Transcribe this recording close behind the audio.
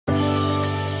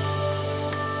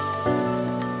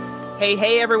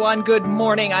Hey, everyone. Good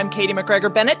morning. I'm Katye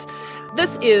McGregor Bennett.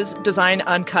 This is Design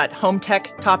Uncut, Home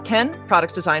Tech Top 10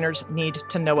 Products Designers Need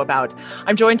to Know About.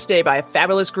 I'm joined today by a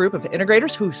fabulous group of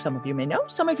integrators who some of you may know,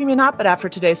 some of you may not, but after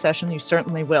today's session, you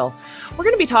certainly will. We're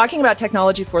going to be talking about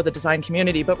technology for the design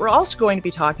community, but we're also going to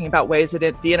be talking about ways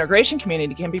that the integration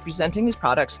community can be presenting these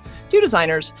products to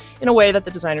designers in a way that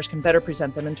the designers can better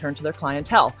present them in turn to their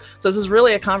clientele. So this is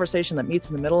really a conversation that meets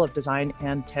in the middle of design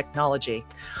and technology.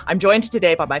 I'm joined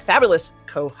today by my fabulous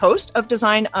co-host of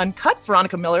Design Uncut,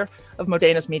 Veronika Miller of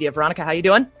Modenus Media. Veronika, how you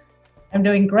doing? I'm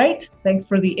doing great. Thanks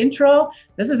for the intro.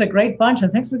 This is a great bunch,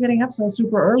 and thanks for getting up so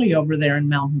super early over there in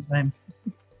Mountain Time.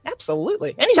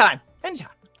 Absolutely. Anytime.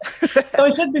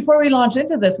 So before we launch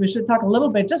into this, we should talk a little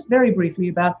bit, just very briefly,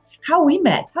 about how we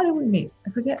met. How did we meet?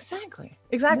 I forget.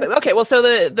 Exactly. Okay, well, so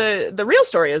the real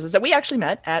story is that we actually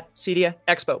met at CEDIA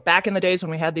Expo back in the days when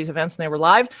we had these events and they were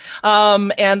live.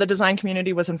 And the design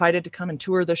community was invited to come and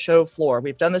tour the show floor.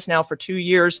 We've done this now for 2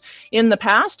 years in the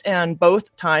past, and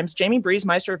both times Jamie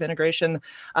Briesemeister of Integration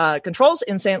Controls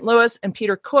in St. Louis and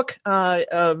Peter Cook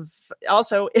of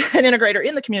also an integrator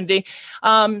in the community.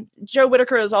 Joe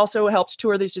Whitaker has also helped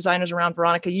tour these designers around.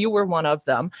 Veronika, you were one of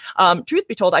them. Truth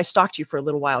be told, I stalked you for a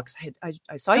little while because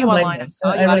I saw you online. I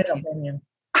saw you on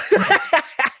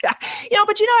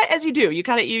but as you do, you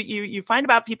kind of you find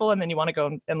about people and then you want to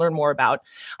go and learn more about.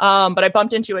 But I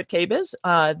bumped into you at KBIS,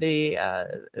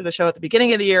 the show at the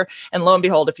beginning of the year, and lo and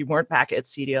behold, if you weren't back at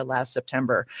CEDIA last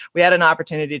September, we had an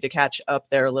opportunity to catch up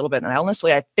there a little bit. And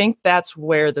honestly, I think that's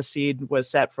where the seed was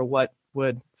set for what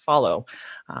would follow,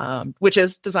 which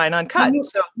is Design Uncut.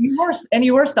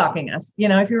 You were stalking us.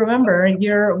 If you remember,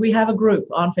 we have a group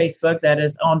on Facebook that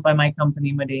is owned by my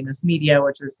company, Modenus Media,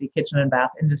 which is the kitchen and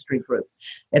bath industry group.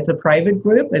 It's a private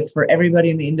group. It's for everybody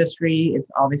in the industry.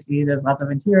 It's obviously, there's lots of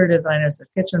interior designers, there's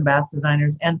kitchen and bath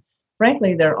designers, and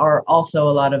frankly, there are also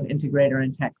a lot of integrator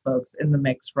and tech folks in the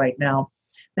mix right now.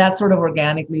 That sort of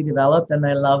organically developed, and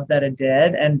I love that it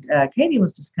did. And Katye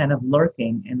was just kind of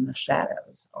lurking in the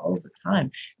shadows all the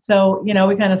time. So,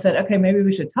 we kind of said, okay, maybe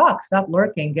we should talk, stop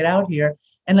lurking, get out here,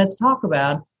 and let's talk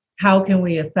about how can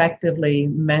we effectively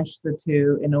mesh the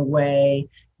two in a way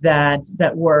that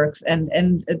works.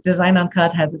 And Design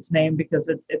Uncut has its name because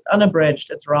it's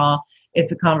unabridged, it's raw.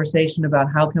 It's a conversation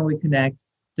about how can we connect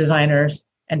designers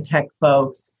and tech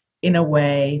folks in a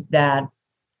way that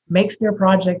makes their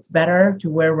projects better, to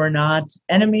where we're not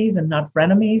enemies and not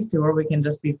frenemies, to where we can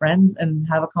just be friends and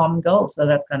have a common goal. So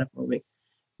that's kind of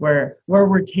where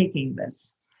we're taking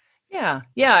this. Yeah.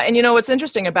 And what's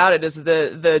interesting about it is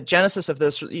the genesis of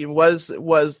this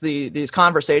was these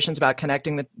conversations about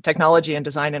connecting the technology and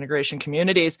design integration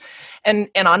communities, and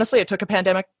honestly, it took a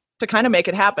pandemic to kind of make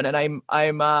it happen, and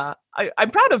I'm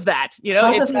proud of that.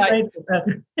 It's right.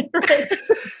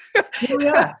 Here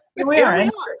we are.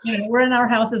 We're in our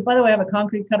houses. By the way, I have a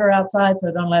concrete cutter outside,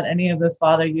 so don't let any of this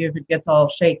bother you. If it gets all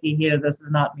shaky here, this is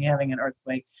not me having an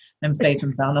earthquake. I'm safe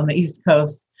and sound on the East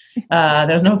Coast.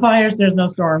 There's no fires. There's no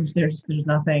storms. There's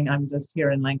nothing. I'm just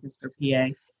here in Lancaster, PA.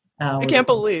 I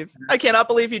cannot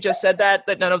believe you just said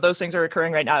that none of those things are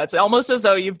occurring right now. It's almost as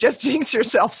though you've just jinxed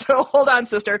yourself. So hold on,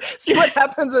 sister. See what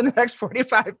happens in the next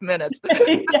 45 minutes. Yes,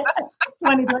 it's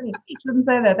 2020. Shouldn't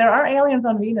say that. There are aliens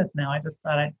on Venus now. I just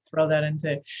thought I'd throw that in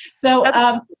too. So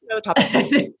another topic.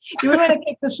 we want to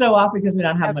kick the show off because we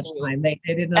don't have much time. They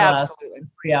didn't last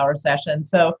a 3-hour session.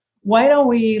 So why don't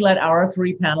we let our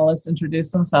 3 panelists introduce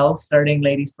themselves, starting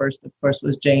ladies first, of course,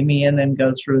 was Jamie, and then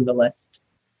go through the list.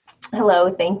 Hello,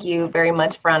 thank you very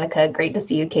much, Veronika. Great to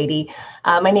see you, Katye.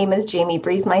 My name is Jamie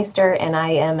Briesemeister, and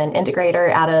I am an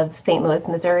integrator out of St. Louis,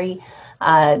 Missouri.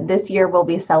 This year, we'll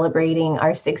be celebrating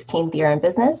our 16th year in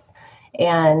business.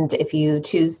 And if you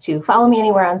choose to follow me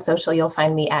anywhere on social, you'll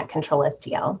find me at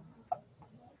ControlSTL.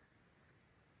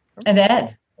 And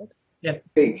Ed. Yep.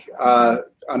 Hey,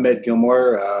 I'm Ed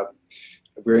Gilmore.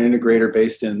 We're an integrator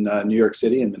based in New York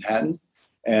City in Manhattan.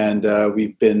 And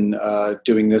we've been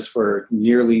doing this for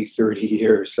nearly 30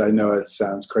 years. I know it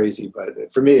sounds crazy,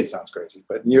 but for me, it sounds crazy,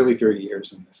 but nearly 30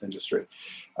 years in this industry.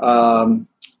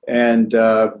 And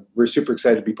we're super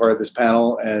excited to be part of this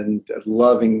panel and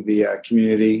loving the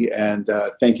community. And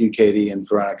thank you, Katye and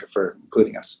Veronika, for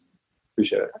including us.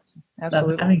 Appreciate it.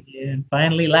 Absolutely. And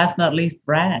finally, last not least,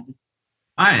 Brad.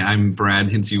 Hi, I'm Brad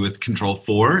Hintze with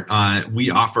Control4. We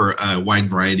offer a wide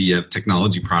variety of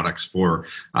technology products for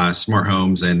smart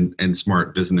homes and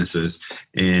smart businesses.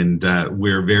 And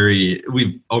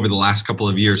we've over the last couple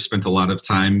of years spent a lot of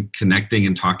time connecting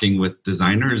and talking with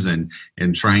designers and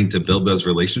trying to build those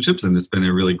relationships. And it's been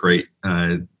a really great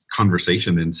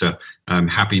conversation. And so I'm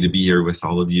happy to be here with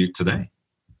all of you today.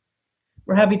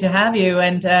 We're happy to have you.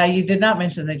 And you did not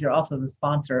mention that you're also the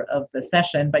sponsor of the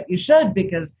session, but you should,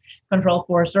 because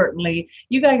Control4 certainly,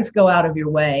 you guys go out of your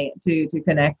way to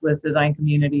connect with design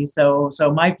community. So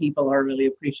my people are really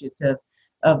appreciative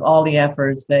of all the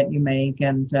efforts that you make,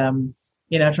 and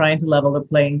trying to level the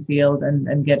playing field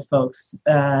and get folks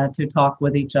to talk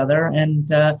with each other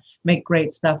and make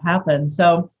great stuff happen.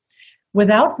 So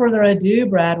without further ado,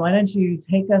 Brad, why don't you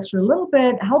take us through a little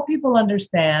bit, help people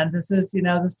understand, this is,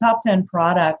 this top 10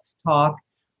 products talk,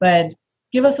 but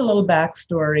give us a little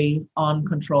backstory on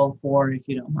Control4, if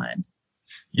you don't mind.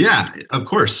 Yeah, of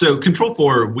course. So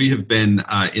Control4, we have been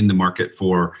in the market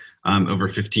for over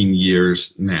 15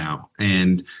 years now.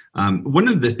 And one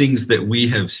of the things that we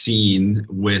have seen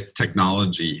with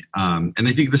technology, and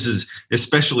I think this is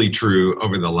especially true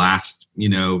over the last,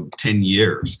 10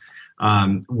 years,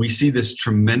 we see this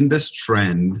tremendous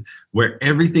trend where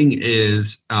everything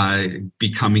is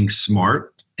becoming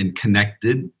smart and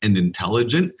connected and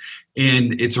intelligent.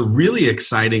 And it's a really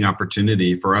exciting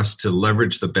opportunity for us to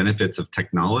leverage the benefits of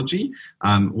technology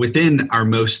within our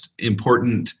most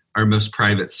important, our most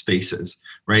private spaces,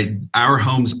 right? Our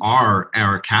homes are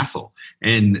our castle.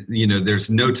 And, there's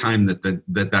no time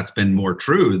that's been more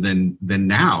true than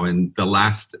now in the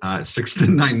last 6 to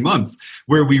 9 months,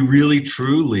 where we really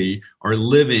truly are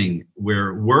living,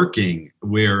 we're working,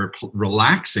 we're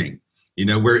relaxing.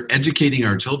 We're educating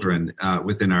our children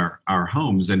within our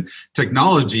homes, and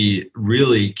technology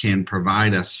really can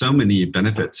provide us so many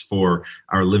benefits for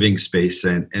our living space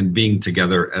and being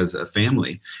together as a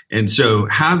family. And so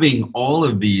having all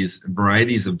of these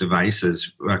varieties of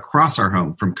devices across our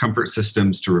home, from comfort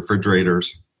systems to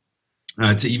refrigerators,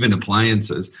 to even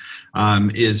appliances,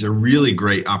 is a really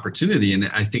great opportunity, and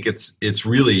I think it's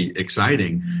really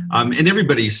exciting. And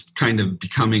everybody's kind of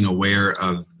becoming aware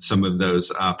of some of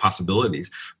those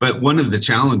possibilities. But one of the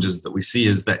challenges that we see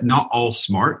is that not all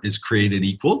smart is created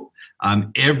equal.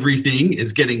 Everything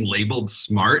is getting labeled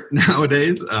smart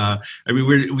nowadays.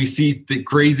 We see the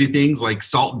crazy things like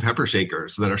salt and pepper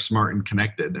shakers that are smart and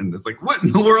connected, and it's like, what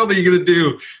in the world are you going to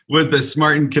do with a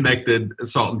smart and connected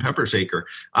salt and pepper shaker?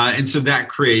 And so that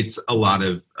creates a lot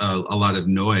of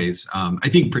noise. I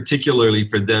think particularly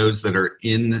for those that are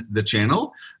in the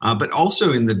channel, but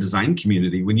also in the design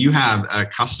community. When you have a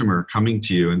customer coming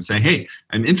to you and say, "Hey,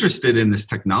 I'm interested in this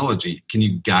technology. Can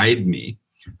you guide me?"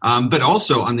 But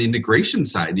also on the integration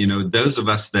side, those of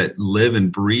us that live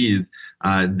and breathe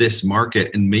this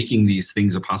market and making these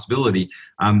things a possibility,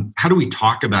 how do we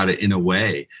talk about it in a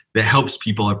way that helps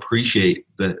people appreciate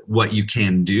what you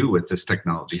can do with this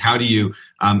technology? How do you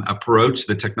approach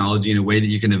the technology in a way that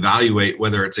you can evaluate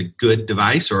whether it's a good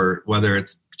device or whether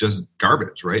it's just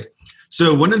garbage, right?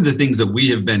 So one of the things that we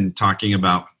have been talking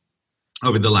about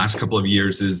over the last couple of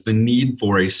years is the need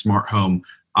for a smart home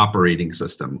operating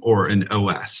system, or an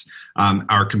OS.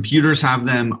 Our computers have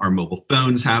them, our mobile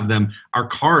phones have them, our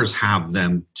cars have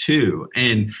them too.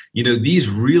 And, these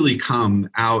really come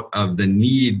out of the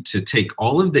need to take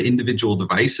all of the individual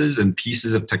devices and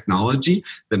pieces of technology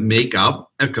that make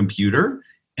up a computer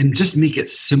and just make it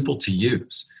simple to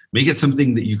use. Make it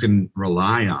something that you can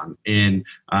rely on, and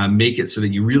make it so that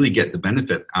you really get the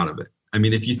benefit out of it. I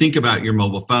mean, if you think about your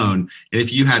mobile phone, and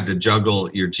if you had to juggle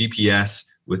your GPS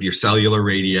with your cellular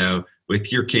radio,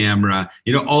 with your camera,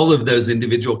 all of those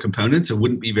individual components, it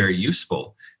wouldn't be very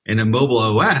useful. And a mobile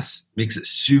OS makes it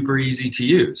super easy to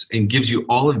use and gives you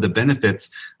all of the benefits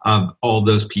of all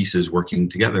those pieces working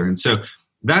together. And so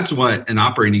that's what an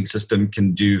operating system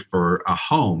can do for a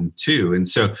home too. And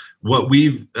so what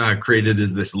we've created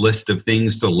is this list of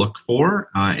things to look for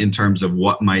in terms of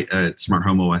what might a smart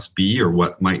home OS be, or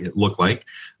what might it look like.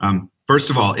 First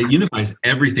of all, it unifies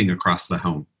everything across the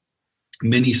home.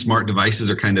 Many smart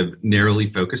devices are kind of narrowly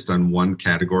focused on one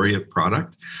category of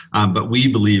product, but we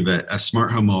believe that a smart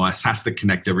home OS has to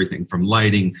connect everything from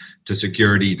lighting to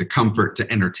security to comfort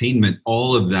to entertainment,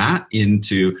 all of that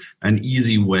into an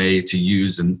easy way to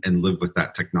use and live with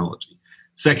that technology.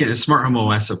 Second, a smart home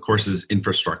OS, of course, is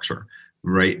infrastructure.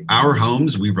 Right? Our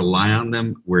homes, we rely on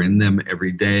them. We're in them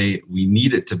every day. We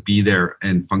need it to be there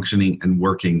and functioning and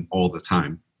working all the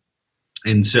time.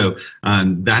 And so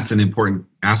that's an important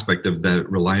aspect of the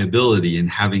reliability and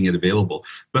having it available.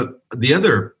 But the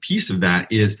other piece of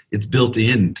that is it's built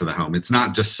into the home. It's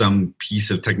not just some piece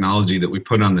of technology that we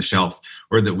put on the shelf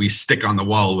or that we stick on the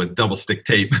wall with double stick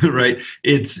tape, right?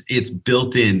 It's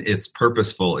built in, it's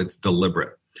purposeful, it's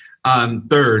deliberate.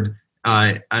 Third,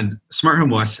 a smart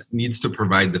home OS needs to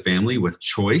provide the family with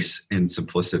choice and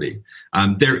simplicity.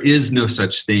 There is no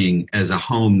such thing as a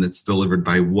home that's delivered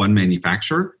by one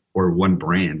manufacturer or one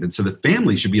brand. And so the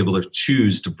family should be able to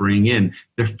choose to bring in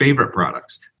their favorite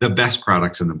products, the best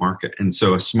products in the market. And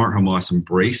so a smart home OS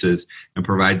embraces and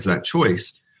provides that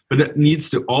choice. But it needs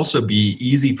to also be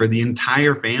easy for the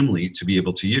entire family to be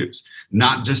able to use.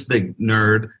 Not just the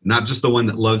nerd, not just the one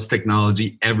that loves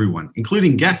technology, everyone,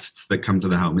 including guests that come to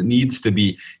the home. It needs to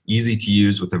be easy to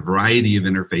use with a variety of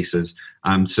interfaces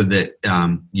so that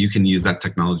you can use that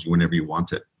technology whenever you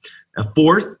want it.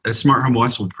 Fourth, a smart home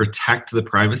OS will protect the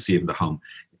privacy of the home,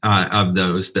 of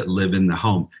those that live in the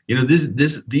home. You know,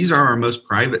 these are our most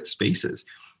private spaces.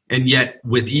 And yet,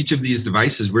 with each of these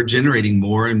devices, we're generating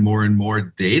more and more and more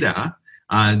data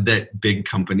that big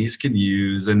companies can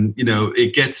use. And, you know,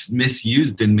 it gets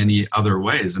misused in many other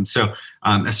ways. And so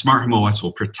a smart home OS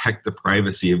will protect the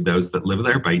privacy of those that live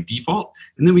there by default.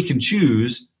 And then we can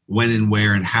choose when and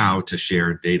where and how to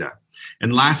share data.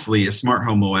 And lastly, a smart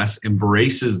home OS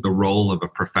embraces the role of a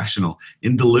professional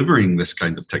in delivering this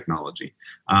kind of technology.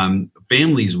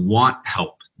 Families want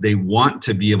help. They want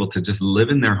to be able to just live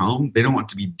in their home. They don't want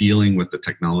to be dealing with the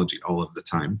technology all of the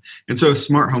time. And so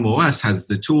Smart Home OS has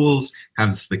the tools,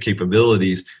 has the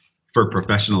capabilities for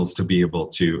professionals to be able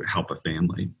to help a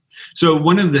family. So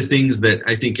one of the things that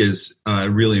I think is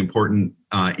really important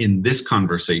in this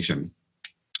conversation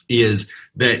is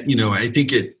that, you know, I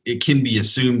think it can be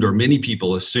assumed, or many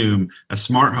people assume, a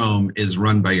smart home is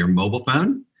run by your mobile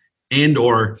phone and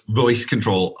or voice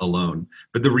control alone.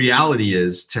 But the reality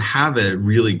is, to have a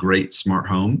really great smart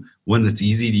home, one that's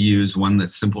easy to use, one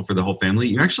that's simple for the whole family,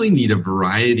 you actually need a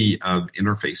variety of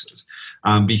interfaces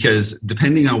because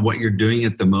depending on what you're doing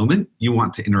at the moment, you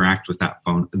want to interact with that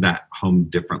home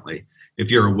differently. If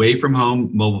you're away from home,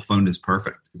 mobile phone is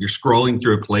perfect. If you're scrolling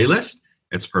through a playlist,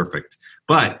 it's perfect.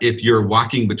 But if you're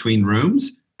walking between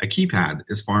rooms, a keypad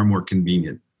is far more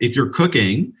convenient. If you're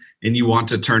cooking and you want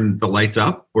to turn the lights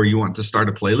up or you want to start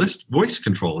a playlist, voice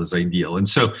control is ideal. And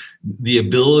so the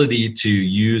ability to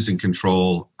use and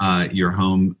control your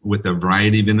home with a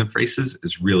variety of interfaces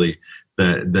is really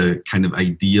the kind of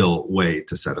ideal way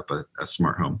to set up a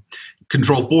smart home.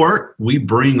 Control4, we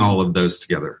bring all of those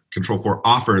together. Control4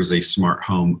 offers a smart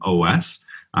home OS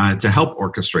to help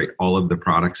orchestrate all of the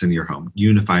products in your home,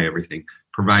 unify everything,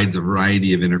 provides a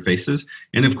variety of interfaces,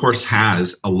 and of course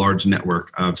has a large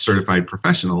network of certified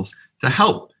professionals to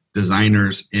help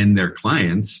designers and their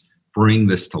clients bring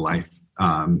this to life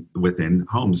within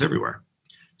homes everywhere.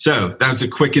 So that was a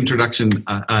quick introduction to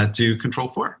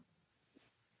Control4.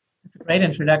 It's a great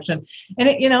introduction.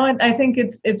 And I think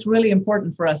it's really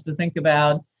important for us to think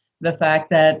about the fact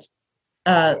that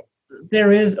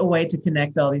there is a way to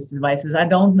connect all these devices. I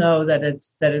don't know that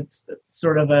it's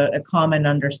sort of a common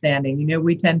understanding. You know,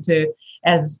 we tend to,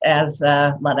 as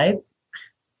Luddites,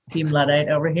 Team Luddite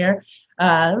over here,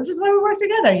 which is why we work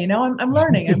together. You know, I'm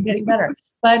learning, I'm getting better.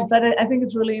 But I think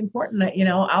it's really important that, you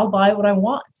know, I'll buy what I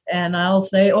want and I'll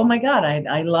say, oh my God,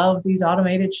 I love these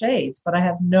automated shades, but I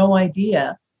have no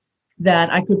idea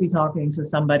that I could be talking to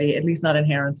somebody, at least not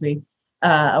inherently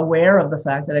aware of the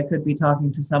fact that I could be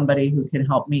talking to somebody who can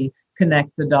help me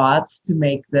connect the dots to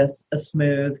make this a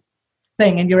smooth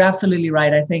thing. And you're absolutely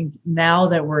right. I think now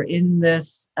that we're in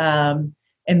this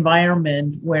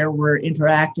environment where we're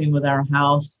interacting with our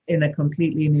house in a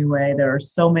completely new way, there are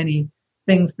so many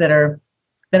things that are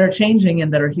changing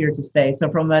and that are here to stay. So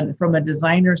from a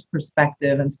designer's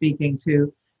perspective, and speaking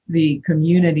to the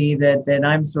community that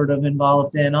I'm sort of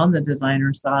involved in on the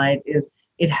designer side, is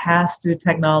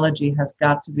technology has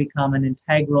got to become an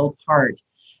integral part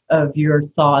of your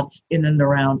thoughts in and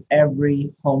around every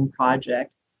home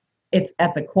project. It's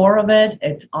at the core of it.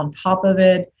 It's on top of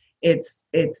it. It's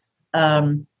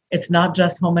not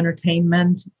just home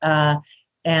entertainment.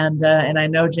 And I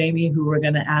know Jamie, who we're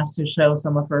going to ask to show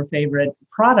some of her favorite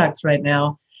products right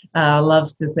now,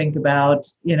 loves to think about,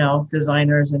 you know,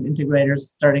 designers and integrators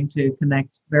starting to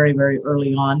connect very, very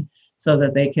early on so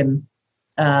that they can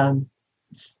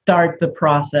start the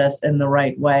process in the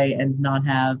right way and not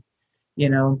have, you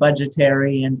know,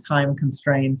 budgetary and time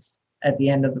constraints at the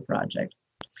end of the project.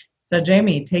 So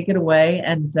Jamie, take it away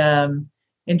and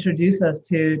introduce us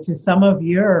to some of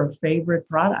your favorite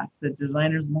products that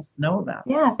designers must know about.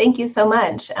 Yeah, thank you so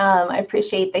much. I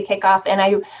appreciate the kickoff, and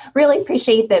I really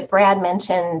appreciate that Brad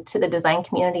mentioned to the design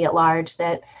community at large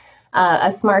that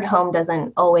a smart home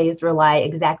doesn't always rely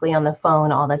exactly on the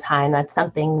phone all the time. That's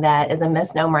something that is a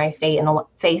misnomer I face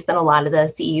in a lot of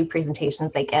the CEU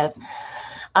presentations I give.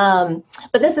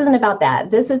 But this isn't about that.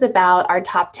 This is about our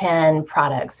top 10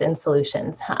 products and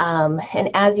solutions. And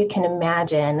as you can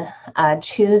imagine,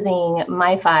 choosing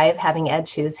my 5, having Ed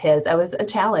choose his, that was a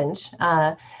challenge.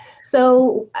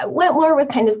 So I went more with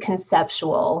kind of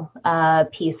conceptual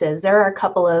pieces. There are a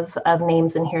couple of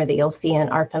names in here that you'll see and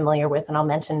are familiar with, and I'll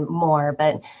mention more,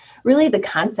 but really the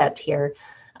concept here.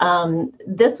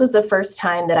 This was the first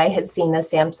time that I had seen the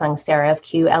Samsung Seraph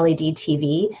QLED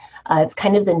TV. It's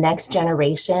kind of the next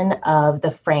generation of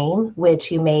the frame,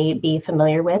 which you may be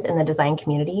familiar with in the design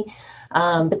community.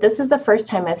 But this is the first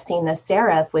time I've seen the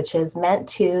Seraph, which is meant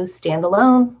to stand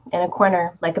alone in a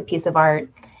corner like a piece of art,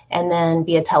 and then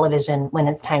be a television when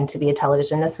it's time to be a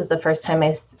television. This was the first time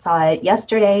I saw it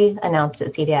yesterday, announced at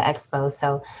CEDIA Expo.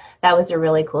 So that was a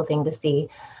really cool thing to see.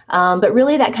 But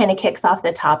really that kind of kicks off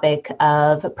the topic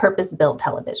of purpose-built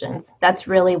televisions. That's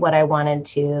really what I wanted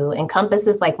to encompass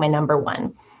as like my number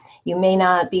one. You may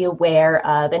not be aware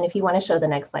of, and if you want to show the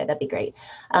next slide, that'd be great.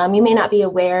 You may not be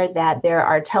aware that there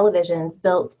are televisions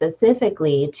built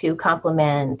specifically to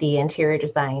complement the interior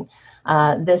design.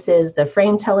 This is the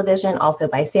frame television, also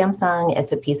by Samsung.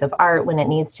 It's a piece of art when it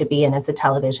needs to be, and it's a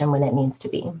television when it needs to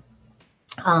be.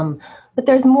 But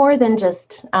there's more than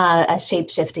just a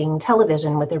shape-shifting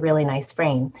television with a really nice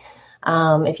frame.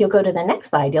 If you'll go to the next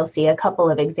slide, you'll see a couple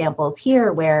of examples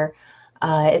here where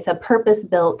it's a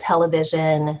purpose-built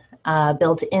television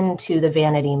built into the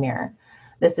vanity mirror.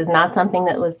 This is not something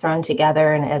that was thrown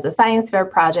together and as a science fair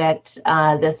project.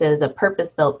 This is a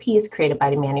purpose-built piece created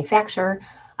by the manufacturer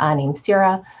named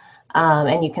Sierra.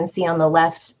 And you can see on the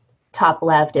left, top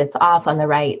left, it's off. On the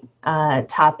right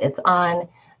top, it's on.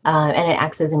 And it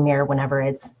acts as a mirror whenever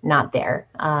it's not there.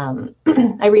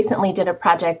 I recently did a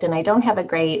project, and I don't have a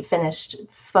great finished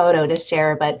photo to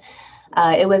share, but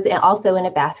it was also in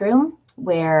a bathroom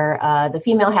where the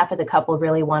female half of the couple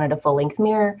really wanted a full-length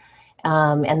mirror,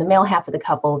 and the male half of the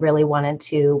couple really wanted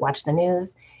to watch the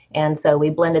news. And so we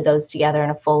blended those together in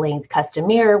a full-length custom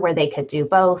mirror where they could do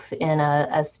both in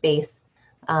a space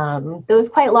that was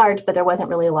quite large, but there wasn't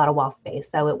really a lot of wall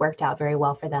space, so it worked out very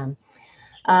well for them.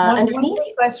 One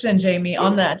question, Jamie,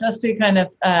 on that, just to kind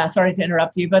of, sorry to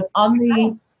interrupt you, but on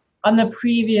the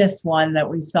previous one that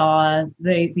we saw,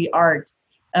 the art,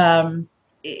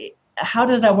 how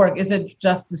does that work? Is it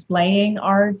just displaying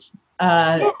art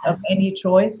of any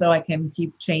choice, so I can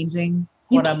keep changing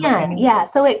what I'm looking at? Yeah.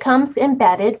 So it comes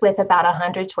embedded with about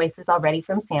 100 choices already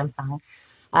from Samsung.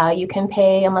 You can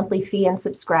pay a monthly fee and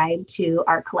subscribe to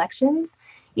art collections.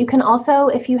 You can also,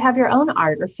 if you have your own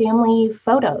art or family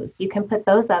photos, you can put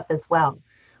those up as well,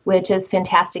 which is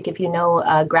fantastic if you know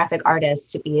a graphic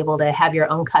artist to be able to have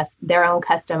their own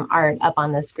custom art up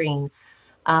on the screen.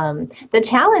 The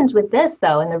challenge with this,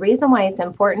 though, and the reason why it's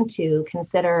important to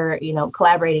consider,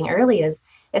 collaborating early is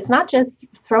it's not just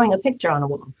throwing a picture on a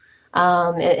wall,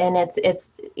 and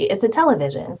it's a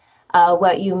television.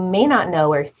 What you may not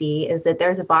know or see is that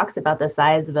there's a box about the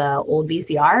size of an old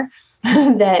VCR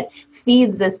that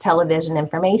feeds this television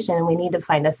information, and we need to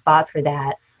find a spot for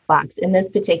that box. In this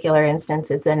particular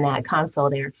instance, it's in that console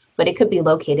there, but it could be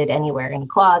located anywhere, in a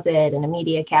closet, in a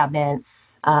media cabinet, in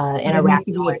a rack. It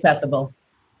needs to be accessible.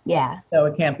 Yeah. So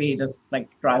it can't be just like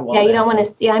drywall. Yeah, you don't want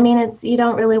to. Yeah, I mean, you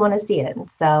don't really want to see it,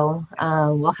 so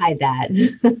we'll hide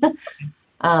that.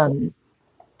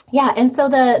 Yeah, and so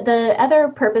the other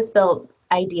purpose-built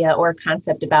idea or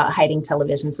concept about hiding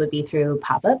televisions would be through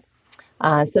pop-up.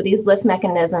 So these lift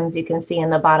mechanisms you can see in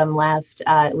the bottom left,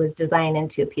 it was designed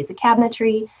into a piece of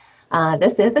cabinetry.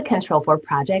 This is a Control4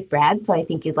 project, Brad, so I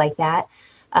think you'd like that.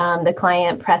 The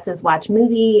client presses watch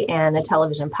movie and the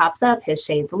television pops up, his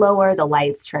shades lower, the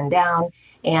lights turn down,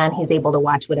 and he's able to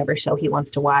watch whatever show he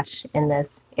wants to watch in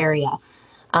this area.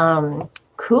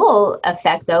 Cool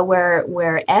effect though,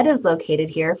 where Ed is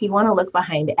located here. If you want to look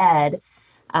behind Ed,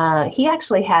 he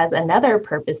actually has another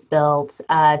purpose-built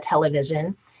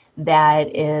television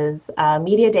that is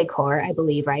media decor, I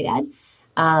believe, right, Ed?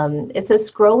 It's a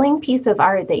scrolling piece of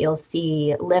art that you'll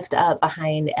see lift up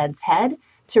behind Ed's head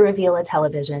to reveal a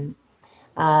television.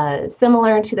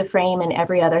 Similar to the frame and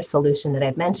every other solution that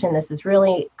I've mentioned, this is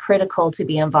really critical to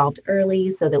be involved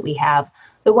early so that we have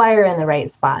the wire in the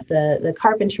right spot, the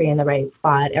carpentry in the right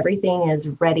spot. Everything is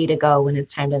ready to go when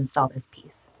it's time to install this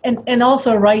piece. And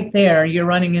also right there, you're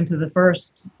running into the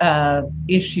first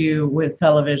issue with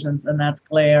televisions, and that's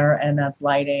glare, and that's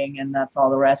lighting, and that's all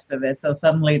the rest of it. So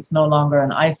suddenly it's no longer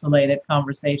an isolated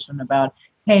conversation about,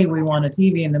 hey, we want a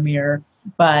TV in the mirror,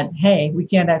 but hey, we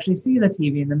can't actually see the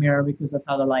TV in the mirror because of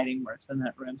how the lighting works in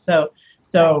that room. So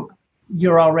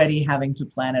you're already having to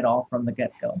plan it all from the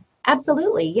get-go.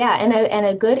 Absolutely, yeah. And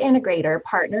a good integrator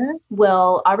partner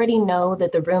will already know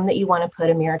that the room that you want to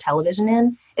put a mirror television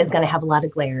in is going to have a lot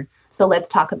of glare. So let's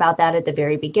talk about that at the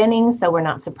very beginning so we're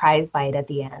not surprised by it at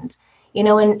the end.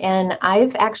 And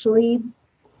I've actually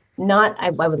I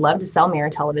would love to sell mirror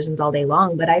televisions all day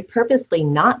long, but I purposely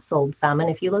not sold some in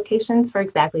a few locations for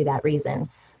exactly that reason.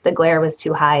 The glare was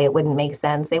too high. It wouldn't make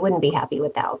sense. They wouldn't be happy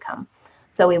with the outcome.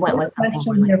 So we went with something.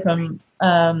 Question here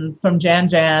from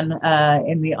Jan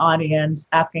in the audience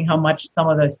asking how much some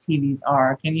of those TVs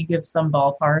are. Can you give some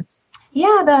ballparks?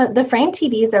 Yeah, the frame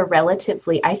TVs are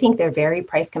relatively, I think they're very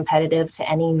price competitive to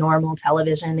any normal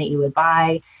television that you would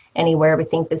buy, anywhere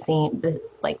between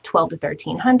like 12 to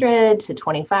 1300 to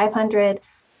 2500.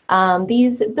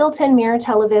 These built-in mirror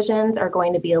televisions are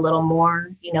going to be a little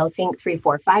more, think 3,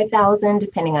 4, 5,000,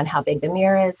 depending on how big the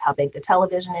mirror is, how big the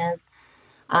television is.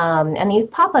 And these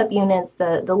pop-up units,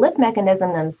 the lift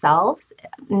mechanism themselves,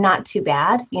 not too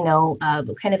bad,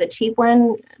 kind of a cheap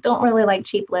one. Don't really like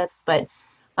cheap lifts, but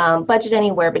budget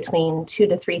anywhere between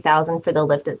 2,000 to 3,000 for the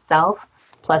lift itself,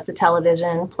 plus the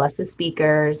television, plus the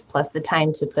speakers, plus the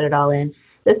time to put it all in.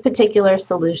 This particular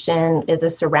solution is a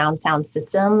surround sound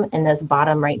system in this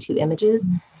bottom right 2 images.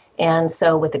 And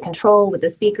so with the control, with the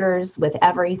speakers, with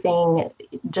everything,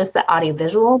 just the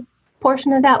audiovisual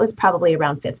portion of that was probably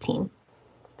around 15.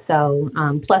 So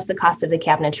plus the cost of the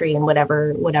cabinetry and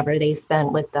whatever they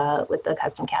spent with the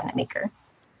custom cabinet maker.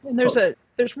 And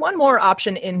there's one more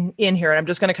option in here, and I'm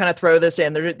just going to kind of throw this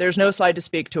in. There's no slide to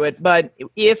speak to it, but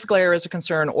if glare is a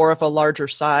concern or if a larger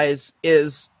size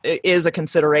is a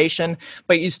consideration,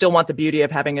 but you still want the beauty of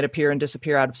having it appear and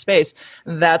disappear out of space,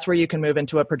 that's where you can move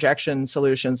into a projection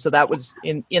solution. So that was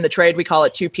in the trade, we call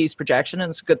it 2-piece projection,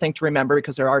 and it's a good thing to remember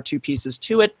because there are 2 pieces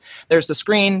to it. There's the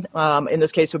screen. In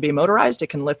this case, it would be motorized. It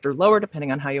can lift or lower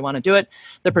depending on how you want to do it.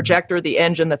 The projector, the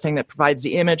engine, the thing that provides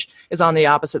the image, is on the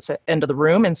opposite end of the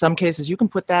room. In some cases, you can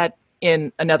put that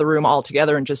in another room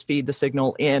altogether and just feed the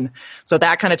signal in. So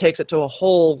that kind of takes it to a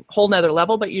whole nother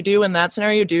level, but you do, in that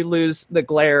scenario, you do lose the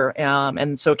glare.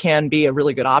 And so it can be a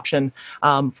really good option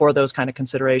for those kind of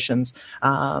considerations.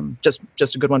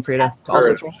 Just a good one for you to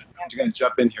also throw. I'm going to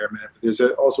jump in here a minute, but there's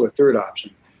also a third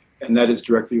option, and that is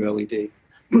direct view LED.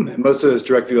 And most of those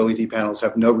direct view LED panels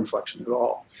have no reflection at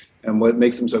all. And what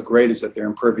makes them so great is that they're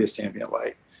impervious to ambient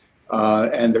light.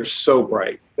 And they're so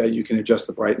bright that you can adjust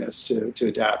the brightness to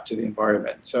adapt to the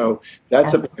environment. So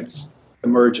that's it's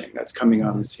emerging. That's coming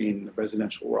on the scene in the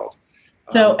residential world.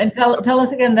 So, and tell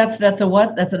us again, that's a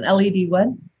what? That's an LED what?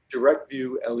 Direct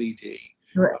view LED.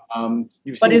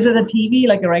 But is it a TV,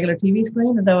 like a regular TV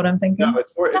screen? Is that what I'm thinking? No,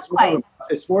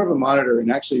 it's more of a monitor,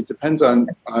 and actually it depends on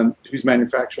who's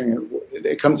manufacturing it.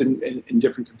 It comes in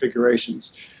different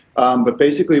configurations. But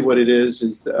basically what it is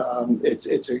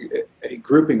it's a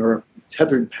grouping or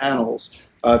tethered panels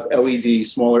of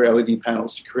smaller LED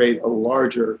panels to create a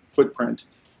larger footprint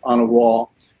on a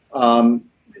wall.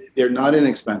 They're not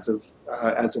inexpensive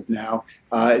as of now.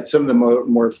 It's some of the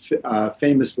more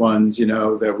famous ones,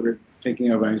 that we're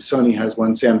thinking of. I mean, Sony has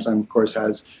one, Samsung, of course,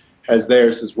 has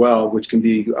theirs as well, which can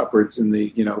be upwards in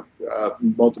the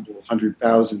multiple hundred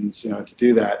thousands to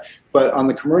do that. But on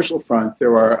the commercial front,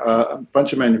 there are a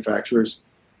bunch of manufacturers.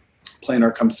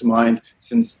 Planar comes to mind,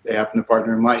 since they happen to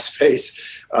partner in my space,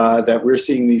 that we're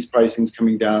seeing these pricings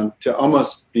coming down to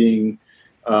almost being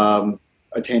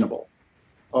attainable.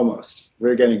 Almost,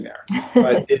 we're getting there.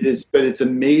 But it's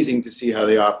amazing to see how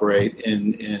they operate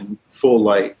in full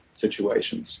light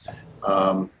situations.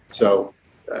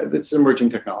 It's emerging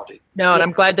technology. No, and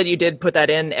I'm glad that you did put that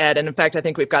in, Ed. And in fact, I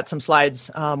think we've got some slides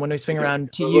when we swing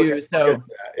around to you. So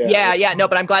yeah. No,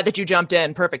 but I'm glad that you jumped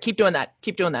in. Perfect. Keep doing that.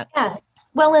 Yeah.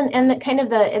 Well, and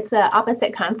it's the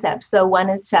opposite concept. So one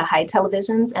is to hide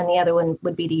televisions, and the other one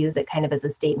would be to use it kind of as a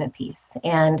statement piece.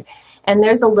 And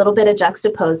there's a little bit of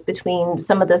juxtaposed between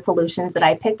some of the solutions that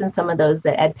I picked and some of those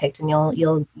that Ed picked, and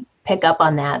you'll pick up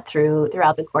on that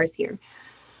throughout the course here.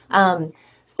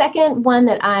 Second one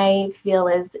that I feel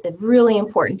is really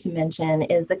important to mention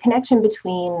is the connection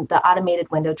between the automated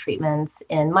window treatments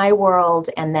in my world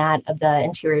and that of the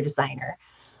interior designer.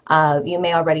 You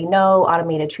may already know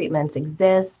automated treatments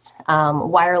exist.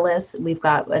 Wireless, we've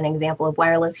got an example of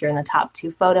wireless here in the top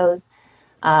 2 photos,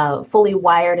 fully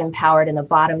wired and powered in the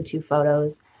bottom 2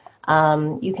 photos.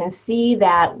 You can see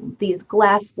that these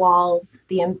glass walls,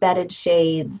 the embedded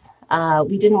shades,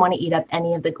 we didn't want to eat up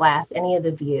any of the glass, any of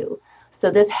the view. So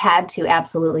this had to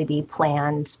absolutely be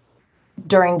planned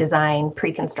during design,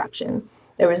 pre-construction.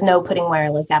 There was no putting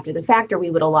wireless after the fact, or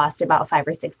we would have lost about 5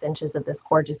 or 6 inches of this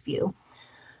gorgeous view.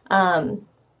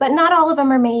 But not all of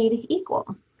them are made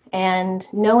equal. And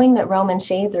knowing that Roman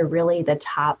shades are really the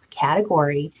top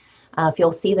category, if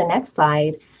you'll see the next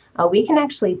slide, we can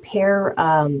actually pair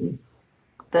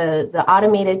the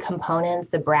automated components,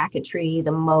 the bracketry,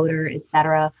 the motor,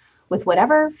 etc., with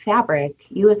whatever fabric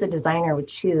you as a designer would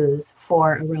choose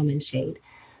for a Roman shade.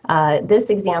 This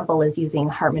example is using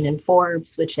Hartman and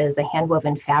Forbes, which is a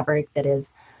hand-woven fabric that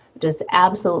is just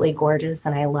absolutely gorgeous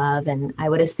and I love. And I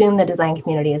would assume the design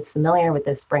community is familiar with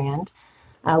this brand.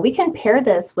 We can pair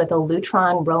this with a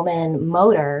Lutron Roman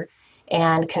motor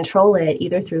and control it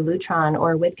either through Lutron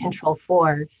or with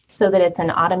Control4 so that it's an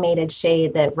automated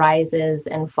shade that rises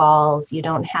and falls. You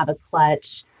don't have a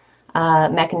clutch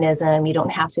mechanism. You don't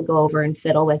have to go over and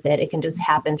fiddle with it. It can just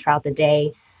happen throughout the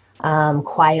day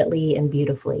quietly and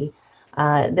beautifully.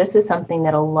 This is something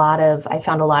that I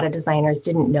found a lot of designers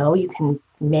didn't know. You can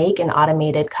make an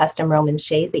automated custom Roman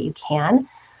shade that you can.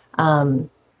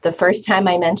 The first time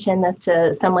I mentioned this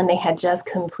to someone, they had just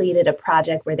completed a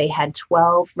project where they had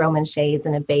 12 Roman shades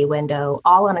in a bay window,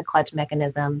 all on a clutch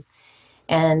mechanism.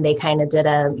 And they kind of did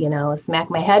a,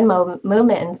 smack my head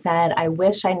movement and said, I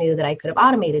wish I knew that I could have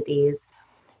automated these,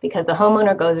 because the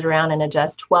homeowner goes around and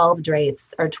adjusts 12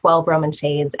 drapes or 12 Roman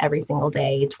shades every single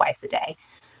day, twice a day.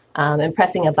 And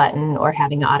pressing a button or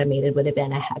having it automated would have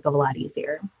been a heck of a lot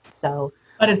easier. So,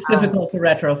 but it's difficult to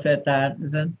retrofit that,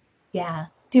 is it? Yeah.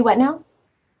 Do what now?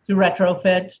 To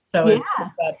retrofit. So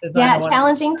yeah,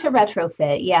 challenging to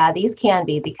retrofit. Yeah, these can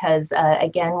be because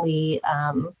again, we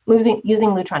using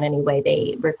Lutron anyway,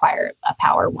 they require a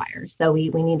power wire. So we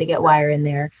need to get wire in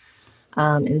there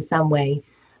in some way.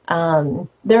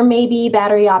 There may be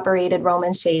battery operated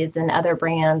Roman shades and other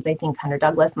brands. I think Hunter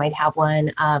Douglas might have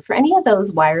one. For any of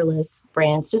those wireless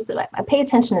brands, just pay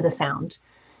attention to the sound.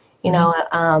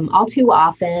 All too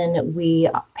often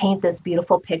we paint this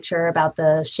beautiful picture about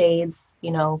the shades,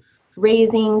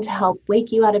 raising to help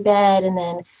wake you out of bed, and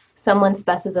then someone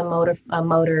specifies a motor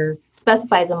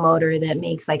that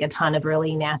makes like a ton of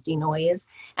really nasty noise,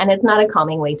 and it's not a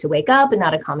calming way to wake up and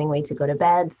not a calming way to go to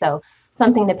bed. So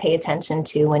something to pay attention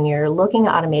to when you're looking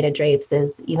at automated drapes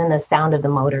is even the sound of the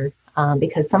motor,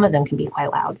 because some of them can be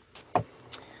quite loud.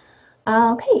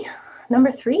 Okay. Number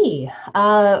 3,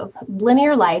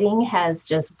 linear lighting has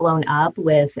just blown up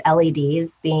with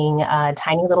LEDs being a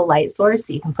tiny little light source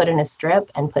that you can put in a strip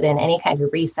and put in any kind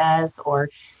of recess or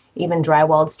even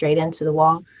drywalled straight into the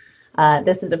wall.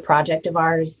 This is a project of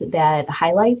ours that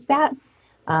highlights that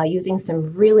using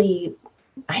some really,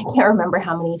 I can't remember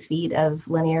how many feet of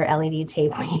linear LED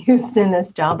tape we used in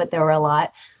this job, but there were a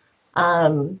lot.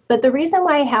 But the reason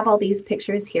why I have all these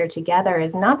pictures here together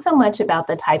is not so much about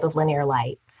the type of linear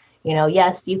light.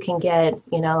 Yes, you can get,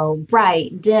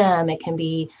 bright, dim. It can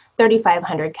be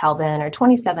 3,500 Kelvin or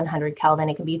 2,700 Kelvin.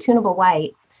 It can be tunable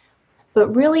white.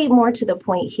 But really more to the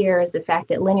point here is the fact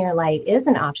that linear light is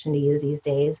an option to use these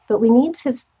days, but we need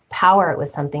to power it with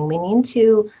something. We need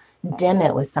to dim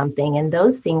it with something. And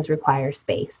those things require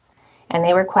space, and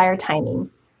they require timing,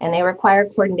 and they require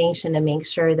coordination to make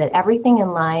sure that everything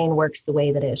in line works the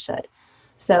way that it should.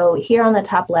 So here on the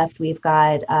top left, we've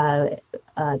got the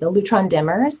Lutron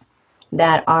dimmers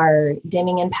that are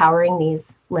dimming and powering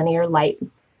these linear light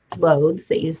loads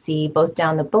that you see both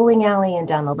down the bowling alley and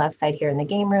down the left side here in the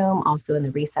game room, also in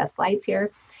the recessed lights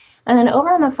here. And then over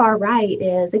on the far right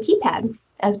is a keypad.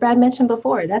 As Brad mentioned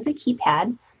before, that's a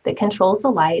keypad that controls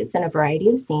the lights in a variety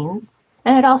of scenes.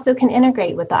 And it also can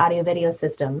integrate with the audio video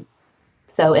system.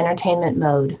 So entertainment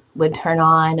mode would turn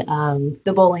on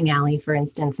the bowling alley, for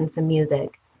instance, and some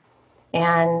music.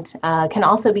 And can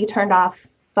also be turned off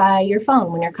by your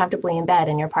phone when you're comfortably in bed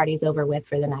and your party's over with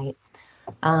for the night.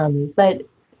 But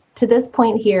to this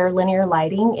point here, linear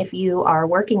lighting, if you are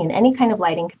working in any kind of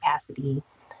lighting capacity,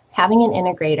 having an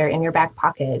integrator in your back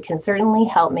pocket can certainly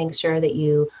help make sure that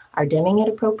you are dimming it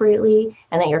appropriately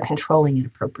and that you're controlling it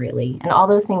appropriately. And all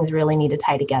those things really need to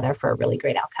tie together for a really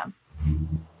great outcome.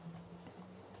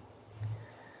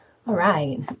 All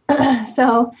right.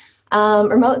 So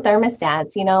remote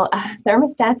thermostats,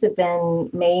 thermostats have been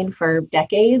made for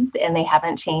decades and they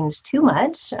haven't changed too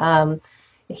much.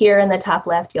 Here in the top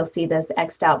left, you'll see this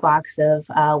X'd out box of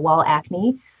wall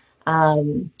acne.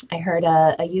 I heard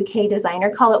a UK designer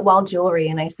call it wall jewelry,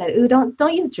 and I said, ooh, don't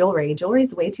use jewelry.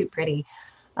 Jewelry's way too pretty.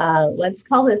 Let's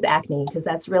call this acne, because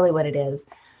that's really what it is.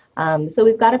 So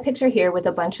we've got a picture here with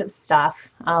a bunch of stuff.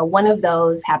 One of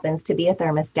those happens to be a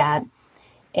thermostat.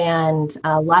 And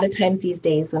a lot of times these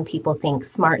days when people think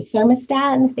smart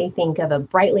thermostat, they think of a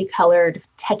brightly colored,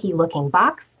 techie looking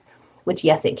box, which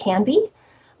yes, it can be.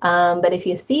 But if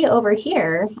you see over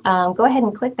here, go ahead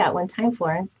and click that one time,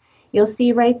 Florence. You'll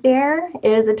see right there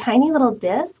is a tiny little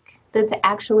disc that's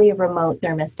actually a remote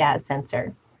thermostat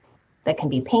sensor that can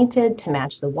be painted to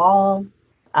match the wall.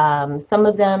 Some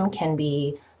of them can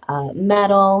be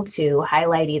metal to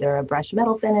highlight either a brushed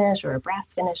metal finish or a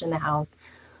brass finish in the house.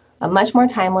 A much more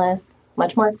timeless,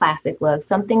 much more classic look,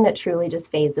 something that truly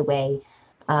just fades away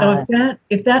So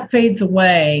if that fades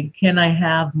away, can I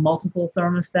have multiple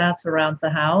thermostats around the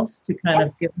house to kind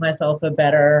of give myself a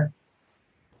better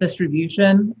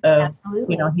distribution of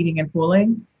heating and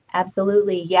cooling?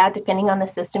 Absolutely. Yeah, depending on the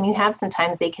system you have,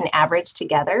 sometimes they can average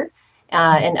together.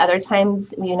 And other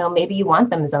times, maybe you want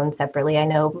them zoned separately. I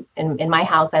know in my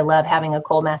house, I love having a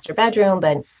cold master bedroom,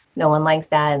 but no one likes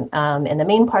that in the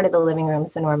main part of the living room.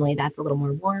 So normally that's a little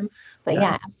more warm. But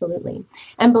yeah, absolutely.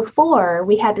 And before,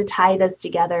 we had to tie this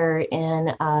together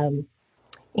in,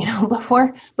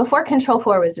 before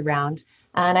Control4 was around.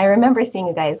 And I remember seeing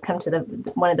you guys come to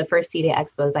one of the first CEDIA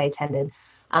expos I attended.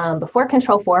 Before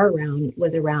Control4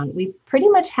 was around, we pretty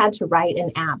much had to write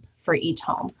an app for each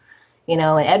home. And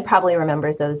Ed probably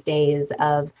remembers those days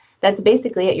of, that's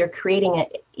basically it. You're creating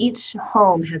it. Each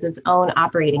home has its own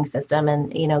operating system,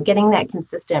 and getting that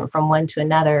consistent from one to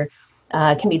another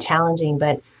can be challenging,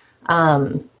 but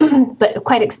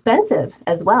quite expensive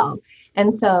as well.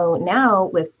 And so now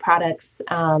with products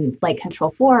like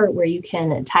Control4, where you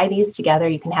can tie these together,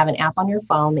 you can have an app on your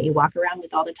phone that you walk around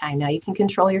with all the time. Now you can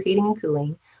control your heating and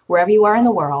cooling wherever you are in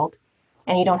the world,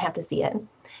 and you don't have to see it.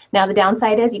 Now, the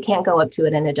downside is you can't go up to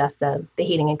it and adjust the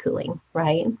heating and cooling,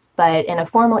 right? But in a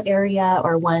formal area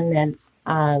or one that's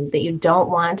that you don't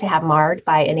want to have marred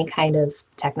by any kind of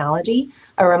technology,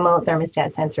 a remote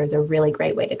thermostat sensor is a really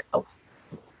great way to go.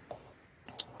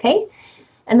 Okay,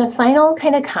 and the final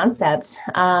kind of concept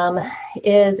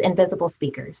is invisible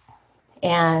speakers.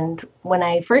 And when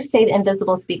I first say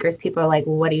invisible speakers, people are like,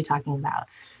 well, what are you talking about?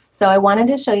 So I wanted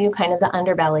to show you kind of the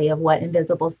underbelly of what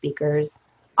invisible speakers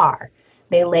are.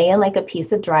 They lay in like a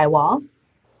piece of drywall.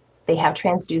 They have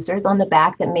transducers on the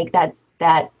back that make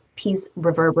that piece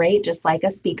reverberate just like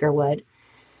a speaker would.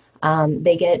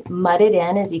 They get mudded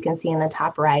in, as you can see in the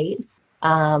top right.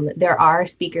 There are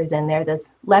speakers in there. This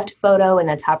left photo and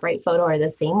the top right photo are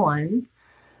the same ones.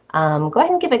 Go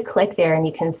ahead and give a click there and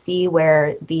you can see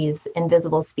where these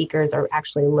invisible speakers are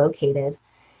actually located.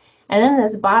 And then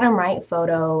this bottom right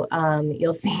photo,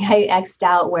 you'll see I X'd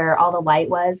out where all the light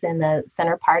was in the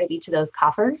center part of each of those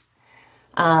coffers.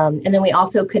 And then we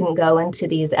also couldn't go into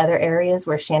these other areas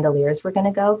where chandeliers were going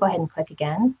to go. Go ahead and click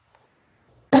again.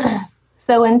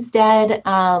 So instead,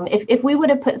 if we would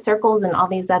have put circles in all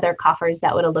these other coffers,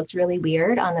 that would have looked really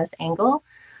weird on this angle.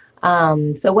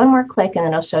 So one more click and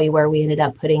then I'll show you where we ended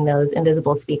up putting those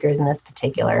invisible speakers in this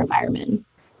particular environment.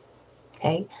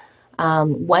 Okay.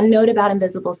 One note about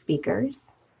invisible speakers.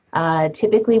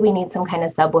 Typically, we need some kind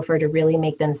of subwoofer to really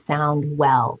make them sound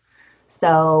well.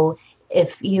 So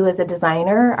if you as a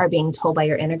designer are being told by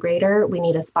your integrator, we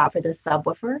need a spot for this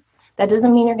subwoofer, that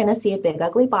doesn't mean you're going to see a big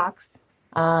ugly box.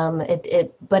 But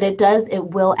it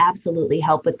will absolutely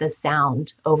help with the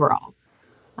sound overall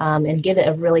and give it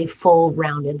a really full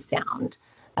rounded sound.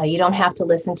 You don't have to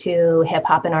listen to hip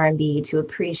hop and R&B to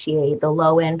appreciate the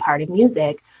low end part of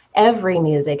music. Every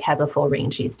music has a full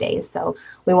range these days, so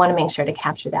we want to make sure to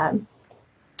capture that.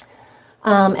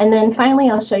 And then finally,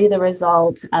 I'll show you the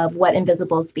result of what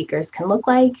invisible speakers can look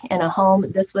like in a home.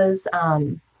 This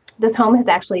home has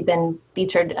actually been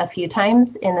featured a few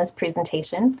times in this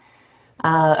presentation.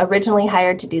 Originally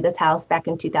hired to do this house back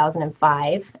in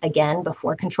 2005, again,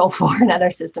 before Control4 and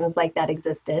other systems like that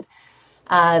existed.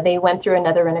 They went through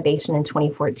another renovation in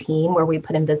 2014 where we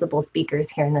put invisible speakers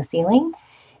here in the ceiling.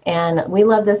 And we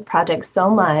love this project so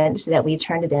much that we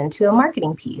turned it into a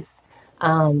marketing piece,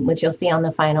 which you'll see on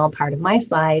the final part of my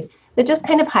slide, that just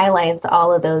kind of highlights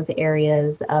all of those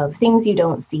areas of things you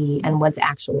don't see and what's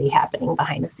actually happening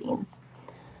behind the scenes.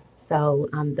 So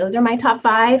those are my top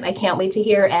 5. I can't wait to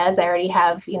hear Ed's. I already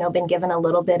have, been given a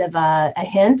little bit of a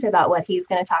hint about what he's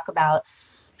going to talk about.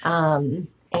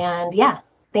 And yeah.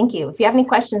 Thank you. If you have any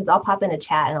questions, I'll pop in a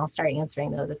chat and I'll start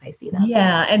answering those if I see them.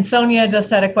 Yeah, and Sonia just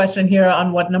had a question here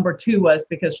on what number 2 was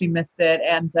because she missed it.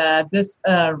 And this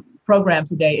program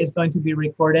today is going to be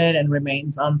recorded and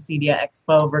remains on CEDIA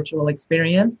Expo virtual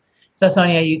experience. So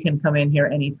Sonia, you can come in here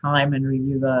anytime and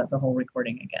review the whole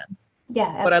recording again. Yeah.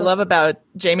 Absolutely. What I love about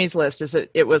Jamie's list is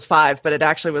it was 5, but it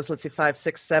actually was, 5,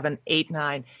 6, 7, 8,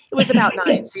 9. It was about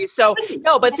 9. See, this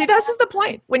is the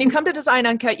point. When you come to Design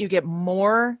Uncut, you get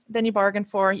more than you bargained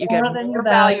for. You get more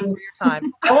value for your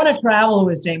time. I want to travel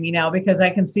with Jamie now because I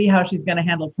can see how she's going to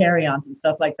handle carry-ons and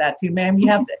stuff like that too. Ma'am, you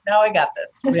have to. No, I got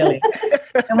this. Really,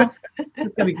 it's going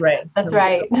to be great. That's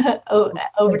right.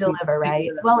 Over deliver, right?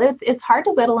 Well, it's hard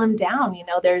to whittle them down.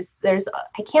 There's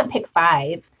I can't pick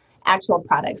 5 actual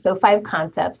products. So 5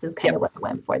 concepts is kind of what I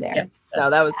went for there. Yep.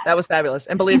 No, that was fabulous.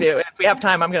 And believe you, if we have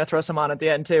time, I'm going to throw some on at the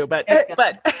end too. But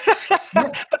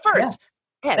first,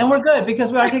 Ed. And we're good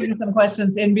because we are taking some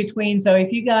questions in between. So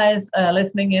if you guys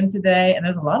listening in today, and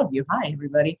there's a lot of you, hi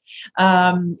everybody.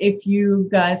 If you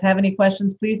guys have any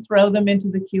questions, please throw them into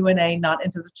the Q&A, not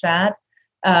into the chat,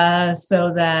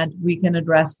 so that we can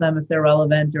address them if they're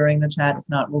relevant during the chat. If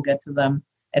not, we'll get to them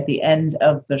at the end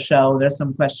of the show. There's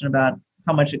some question about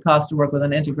how much it costs to work with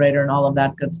an integrator and all of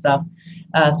that good stuff.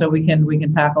 So we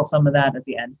can tackle some of that at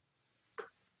the end.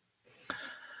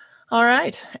 All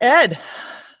right, Ed,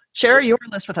 share your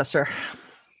list with us, sir.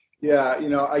 Yeah,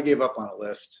 I gave up on a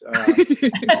list.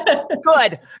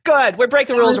 Good. We break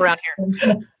the rules around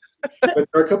here. But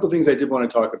there are a couple of things I did want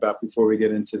to talk about before we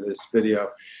get into this video.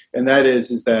 And that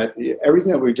is that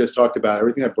everything that we just talked about,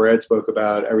 everything that Brad spoke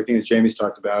about, everything that Jamie's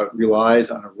talked about relies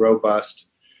on a robust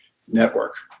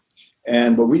network.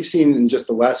 And what we've seen in just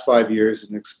the last 5 years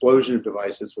is an explosion of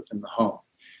devices within the home.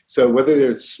 So whether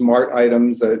they're smart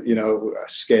items that, a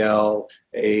scale,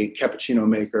 a cappuccino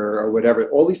maker, or whatever,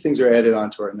 all these things are added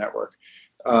onto our network.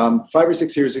 5 or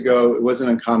 6 years ago, it wasn't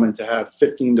uncommon to have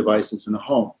 15 devices in a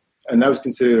home. And that was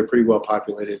considered a pretty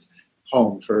well-populated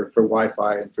home for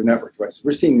Wi-Fi and for network devices.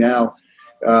 We're seeing now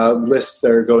lists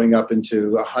that are going up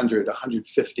into 100,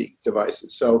 150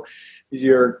 devices. So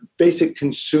your basic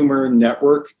consumer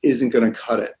network isn't going to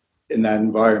cut it in that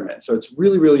environment. So it's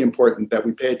really, really important that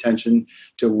we pay attention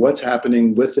to what's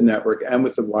happening with the network and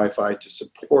with the Wi-Fi to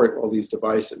support all these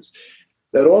devices.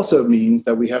 That also means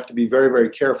that we have to be very, very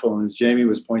careful. And as Jamie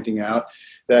was pointing out,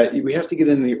 that we have to get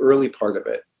in the early part of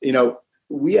it.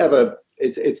 We have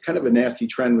it's kind of a nasty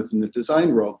trend within the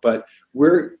design world, but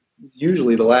we're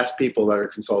usually the last people that are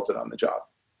consulted on the job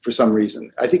for some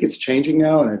reason. I think it's changing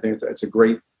now, and I think it's a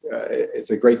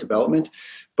great development.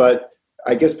 But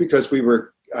I guess because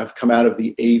I've come out of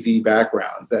the AV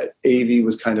background, that AV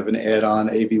was kind of an add-on,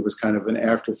 AV was kind of an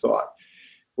afterthought.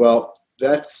 Well,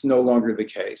 that's no longer the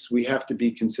case. We have to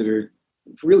be considered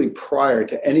really prior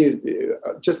to any,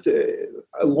 just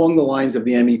along the lines of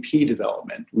the MEP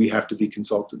development, we have to be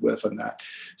consulted with on that.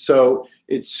 So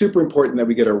it's super important that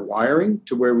we get our wiring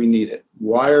to where we need it.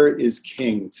 Wire is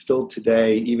king still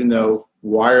today, even though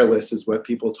wireless is what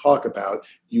people talk about.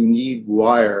 You need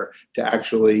wire to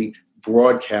actually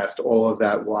broadcast all of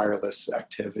that wireless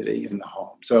activity in the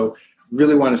home. So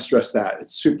really want to stress that.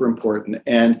 It's super important.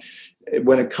 And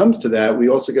when it comes to that, we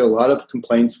also get a lot of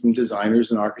complaints from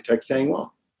designers and architects saying,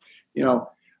 well,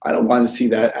 I don't want to see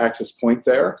that access point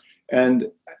there.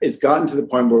 And it's gotten to the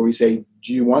point where we say,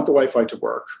 do you want the Wi-Fi to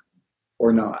work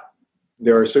or not?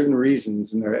 There are certain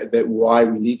reasons that why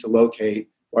we need to locate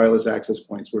wireless access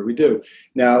points where we do.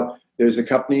 Now, there's a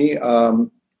company,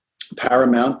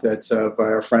 Paramount, that's by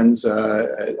our friends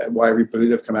at Y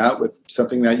Reboot, have come out with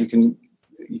something that you can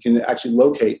actually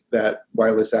locate that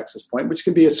wireless access point, which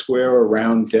can be a square or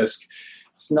round disc.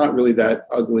 It's not really that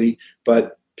ugly,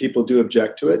 but people do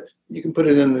object to it. You can put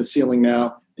it in the ceiling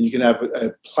now, and you can have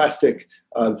a plastic,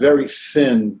 very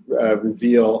thin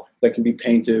reveal that can be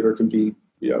painted or can be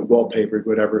wallpapered,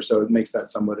 whatever, so it makes that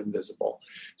somewhat invisible.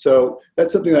 So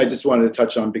that's something that I just wanted to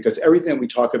touch on, because everything that we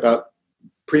talk about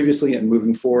previously and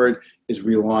moving forward is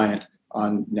reliant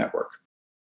on network.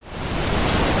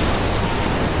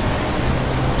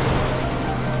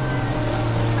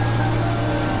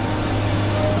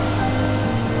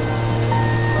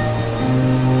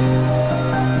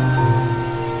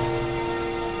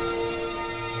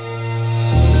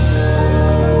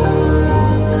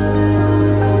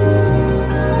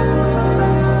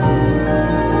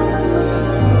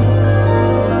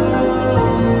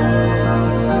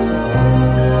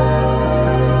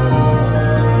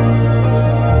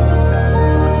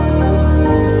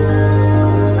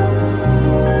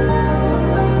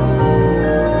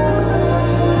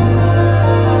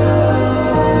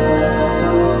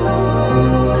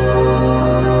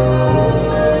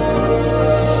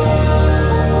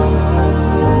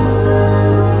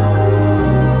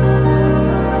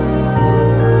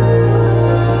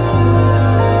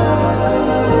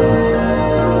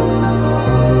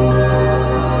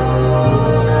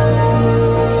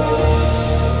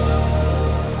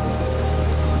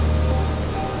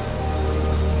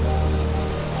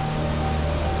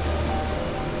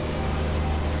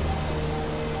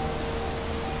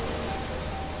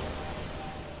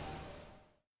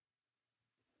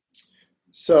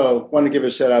 So want to give a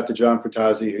shout out to John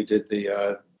Fratazzi, who did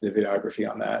the videography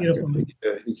on that.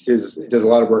 He does a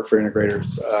lot of work for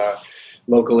integrators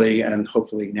locally and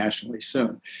hopefully nationally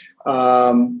soon.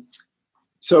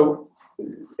 So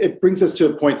it brings us to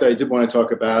a point that I did want to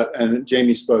talk about, and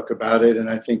Jamie spoke about it, and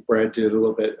I think Brad did a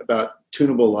little bit, about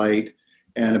tunable light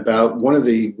and about one of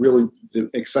the really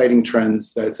exciting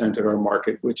trends that's entered our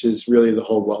market, which is really the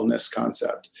whole wellness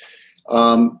concept.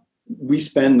 we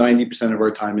spend 90% of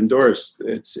our time indoors.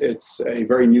 It's a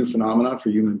very new phenomenon for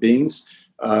human beings.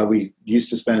 We used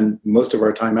to spend most of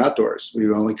our time outdoors. We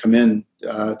would only come in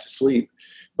to sleep,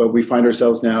 but we find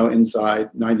ourselves now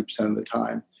inside 90% of the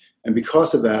time. And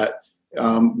because of that,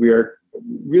 we are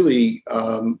really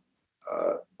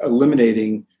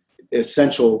eliminating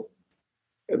essential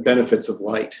benefits of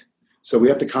light. So we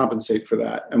have to compensate for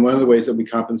that. And one of the ways that we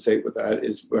compensate with that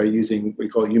is by using what we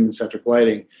call human-centric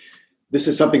lighting. This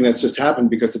is something that's just happened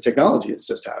because the technology has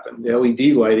just happened. The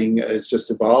LED lighting has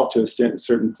just evolved to a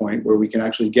certain point where we can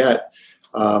actually get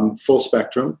full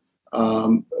spectrum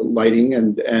lighting,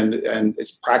 and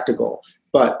it's practical.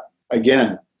 But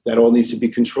again, that all needs to be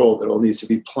controlled. That all needs to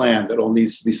be planned. That all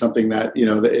needs to be something that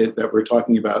that we're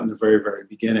talking about in the very, very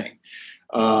beginning.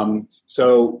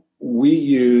 So we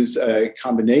use a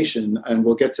combination, and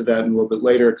we'll get to that in a little bit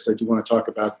later because I do want to talk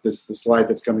about the slide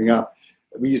that's coming up.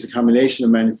 We use a combination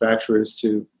of manufacturers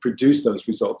to produce those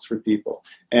results for people.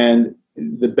 And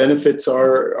the benefits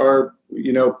are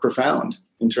profound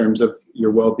in terms of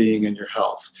your well-being and your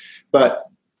health. But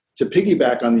to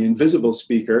piggyback on the invisible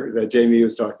speaker that Jamie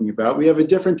was talking about, we have a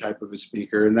different type of a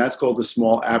speaker, and that's called the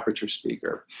small aperture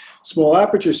speaker. Small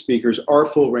aperture speakers are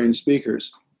full-range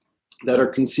speakers that are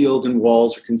concealed in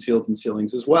walls or concealed in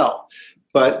ceilings as well.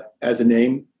 But as the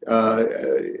name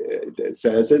it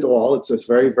says it all, it's this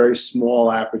very, very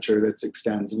small aperture that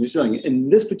extends in your ceiling. In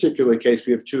this particular case,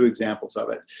 we have two examples of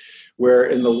it, where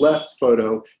in the left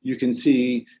photo, you can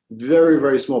see very,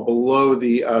 very small, below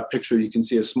the picture, you can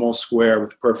see a small square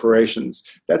with perforations.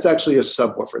 That's actually a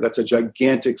subwoofer. That's a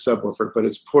gigantic subwoofer, but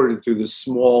it's ported through this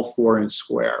small 4-inch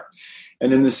square.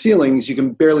 And in the ceilings, you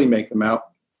can barely make them out.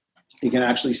 You can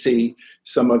actually see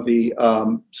some of the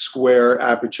square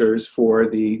apertures for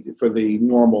the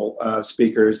normal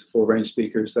speakers, full range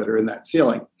speakers that are in that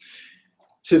ceiling.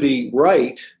 To the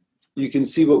right, you can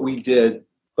see what we did,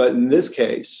 but in this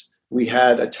case, we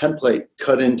had a template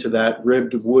cut into that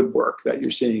ribbed woodwork that you're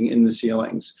seeing in the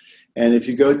ceilings. And if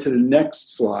you go to the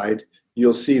next slide,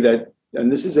 you'll see that,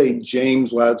 and this is a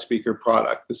James loudspeaker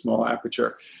product, the small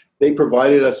aperture. They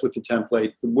provided us with the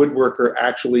template. The woodworker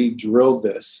actually drilled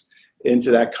this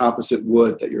into that composite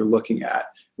wood that you're looking at,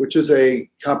 which is a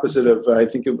composite of, I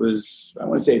want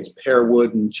to say it's pear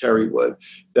wood and cherry wood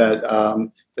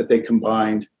that they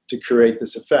combined to create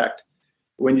this effect.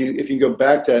 If you go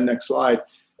back to that next slide,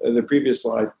 the previous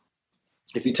slide,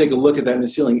 if you take a look at that in the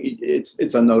ceiling,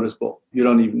 it's unnoticeable. You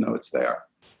don't even know it's there.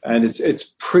 And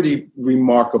it's pretty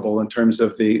remarkable in terms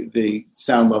of the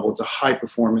sound level. It's a high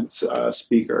performance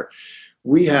speaker.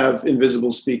 We have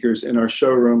invisible speakers in our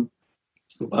showroom,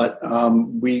 but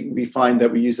we find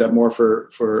that we use that more for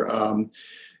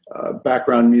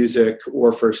background music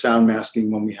or for sound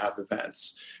masking when we have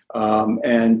events.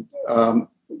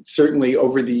 Certainly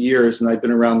over the years, and I've been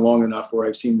around long enough where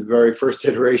I've seen the very first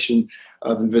iteration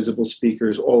of invisible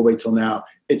speakers all the way till now,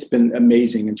 it's been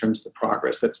amazing in terms of the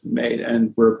progress that's been made,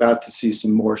 and we're about to see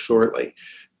some more shortly.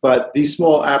 But these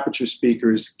small aperture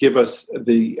speakers give us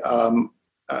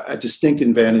a distinct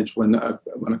advantage when a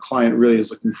client really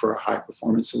is looking for a high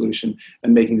performance solution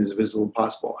and making this visible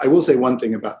possible. I will say one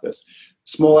thing about this.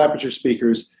 Small aperture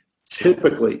speakers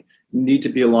typically need to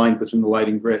be aligned within the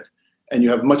lighting grid, and you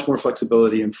have much more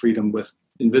flexibility and freedom with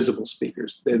invisible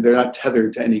speakers. They're not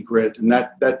tethered to any grid, and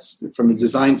that's from a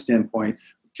design standpoint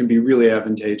can be really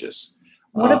advantageous.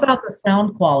 What about the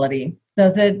sound quality?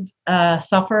 Does it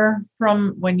suffer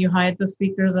from when you hide the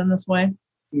speakers in this way?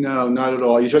 No, not at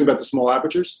all. You're talking about the small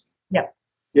apertures? Yeah.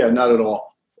 Yeah, not at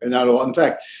all. Not at all. In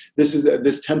fact, this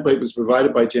template was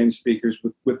provided by James Speakers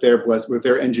with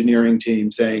their engineering team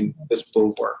saying this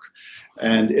will work,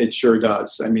 and it sure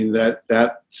does. I mean,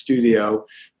 that studio,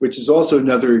 which is also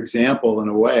another example in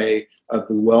a way of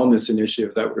the wellness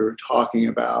initiative that we were talking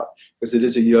about, because it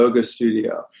is a yoga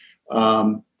studio.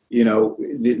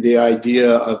 The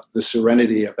idea of the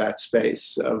serenity of that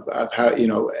space, of how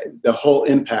the whole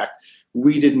impact.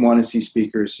 We didn't want to see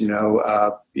speakers,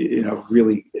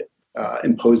 really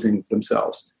imposing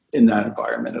themselves in that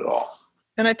environment at all.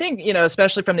 And I think,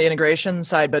 especially from the integration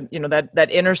side, but, that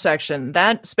intersection,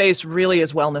 that space really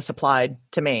is wellness applied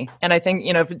to me. And I think,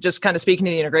 just kind of speaking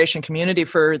to the integration community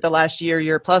for the last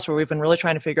year plus, where we've been really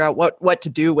trying to figure out what to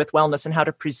do with wellness and how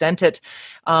to present it,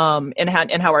 and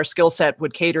how our skill set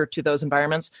would cater to those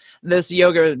environments. This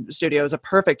yoga studio is a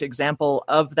perfect example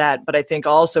of that, but I think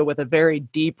also with a very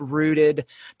deep rooted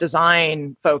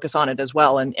design focus on it as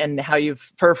well, and how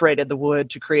you've perforated the wood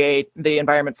to create the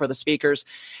environment for the speakers.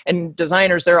 And designers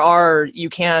designers, you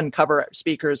can cover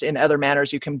speakers in other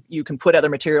manners. You can put other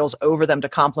materials over them to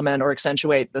complement or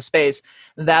accentuate the space.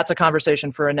 That's a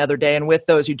conversation for another day. And with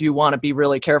those, you do want to be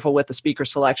really careful with the speaker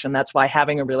selection. That's why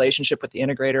having a relationship with the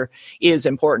integrator is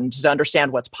important, to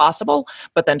understand what's possible,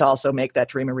 but then to also make that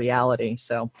dream a reality.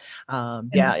 So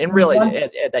and really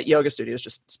that yoga studio is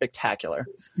just spectacular.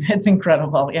 It's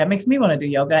incredible. Yeah, it makes me want to do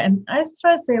yoga, and I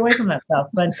try to stay away from that stuff,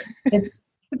 but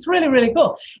it's really, really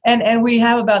cool. And we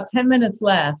have about 10 minutes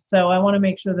left. So I want to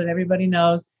make sure that everybody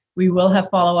knows we will have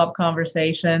follow-up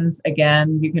conversations.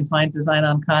 Again, you can find Design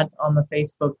Uncut on the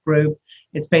Facebook group.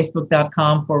 It's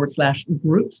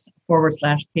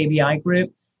facebook.com/groups/KBI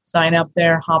group. Sign up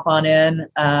there, hop on in.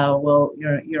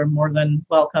 You're more than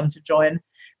welcome to join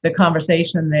the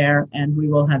conversation there, and we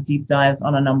will have deep dives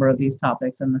on a number of these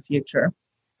topics in the future.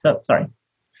 So, sorry.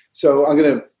 So I'm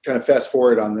going to kind of fast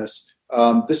forward on this.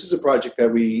 This is a project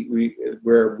that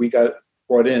where we got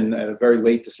brought in at a very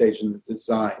late stage in the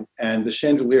design, and the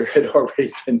chandelier had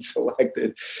already been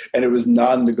selected, and it was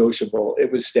non-negotiable. It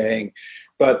was staying,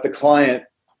 but the client,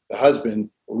 the husband,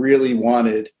 really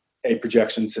wanted a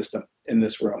projection system in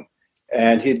this room,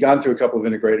 and he had gone through a couple of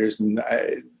integrators, and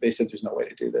they said there's no way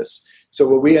to do this. So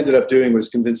what we ended up doing was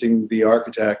convincing the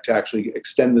architect to actually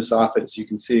extend the soffit, as you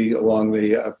can see along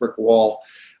the brick wall.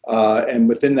 And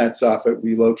within that soffit,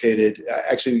 we located,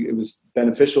 actually it was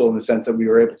beneficial in the sense that we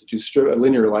were able to do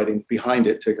linear lighting behind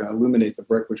it to kind of illuminate the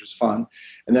brick, which was fun.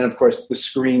 And then of course the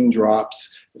screen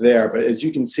drops there. But as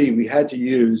you can see, we had to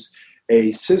use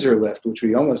a scissor lift, which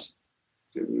we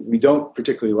don't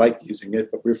particularly like using it,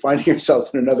 but we're finding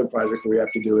ourselves in another project where we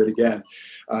have to do it again,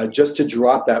 just to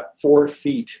drop that 4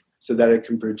 feet so that it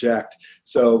can project.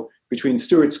 So between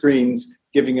Stewart screens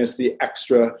giving us the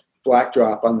extra black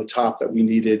drop on the top that we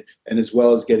needed, and as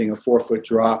well as getting a 4-foot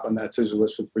drop on that scissor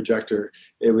lift with the projector,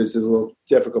 it was a little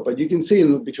difficult. But you can see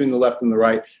between the left and the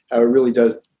right how it really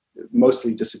does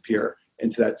mostly disappear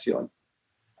into that ceiling.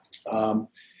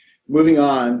 Moving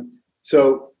on.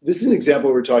 So this is an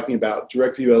example we're talking about,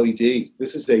 direct view LED.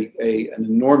 This is an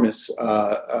enormous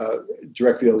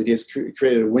direct view LED. It's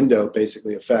created a window,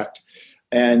 basically, effect.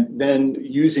 And then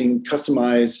using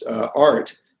customized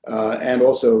art and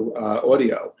also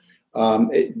audio.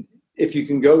 If you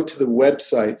can go to the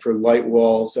website for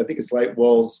Lightwalls, I think it's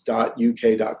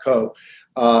lightwalls.uk.co,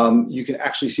 you can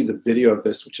actually see the video of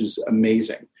this, which is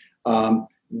amazing.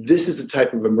 This is the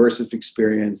type of immersive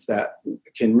experience that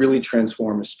can really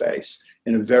transform a space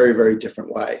in a very, very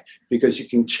different way, because you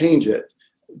can change it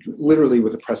literally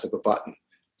with the press of a button,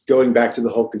 going back to the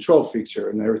whole control feature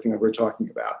and everything that we're talking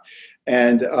about.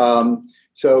 And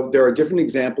so there are different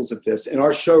examples of this. In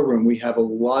our showroom, we have a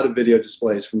lot of video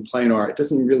displays from plain art. It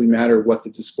doesn't really matter what the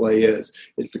display is.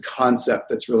 It's the concept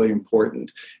that's really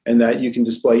important, and that you can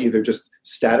display either just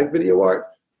static video art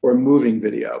or moving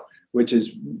video, which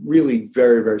is really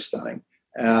very, very stunning.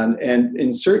 And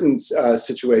in certain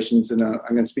situations, and I'm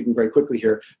going to speak very quickly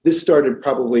here,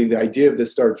 the idea of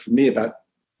this started for me about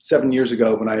 7 years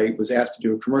ago when I was asked to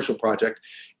do a commercial project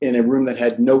in a room that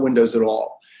had no windows at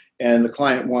all. And the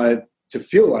client wanted to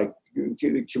feel like,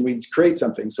 can we create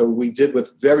something? So we did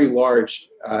with very large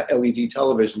LED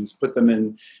televisions, put them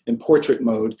in portrait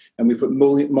mode, and we put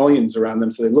mullions around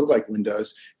them so they look like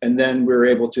windows. And then we were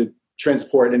able to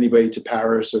transport anybody to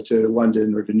Paris or to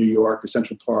London or to New York or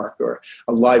Central Park, or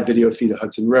a live video feed of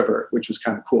Hudson River, which was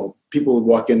kind of cool. People would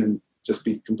walk in and just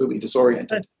be completely disoriented.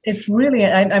 But it's really,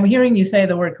 I'm hearing you say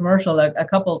the word commercial a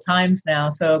couple of times now.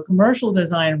 So commercial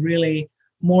design really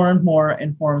more and more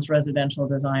informs residential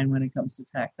design when it comes to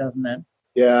tech, doesn't it?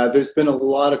 Yeah, there's been a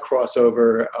lot of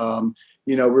crossover.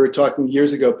 We were talking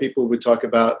years ago, people would talk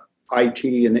about IT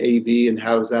and AV and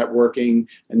how is that working,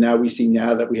 and now we see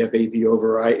that we have AV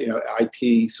over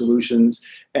IP solutions,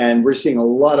 and we're seeing a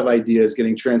lot of ideas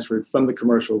getting transferred from the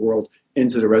commercial world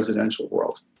into the residential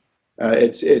world.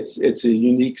 It's a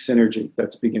unique synergy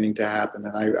that's beginning to happen,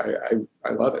 and I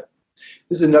love it.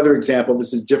 This is another example.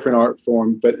 This is a different art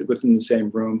form, but within the same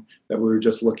room that we were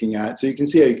just looking at. So you can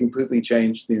see how you completely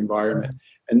change the environment.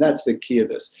 And that's the key of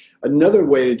this. Another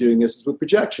way of doing this is with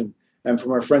projection. And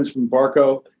from our friends from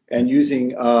Barco, and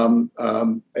using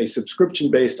a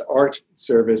subscription-based art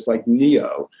service like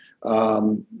Neo,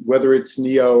 whether it's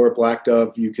Neo or Black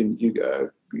Dove, you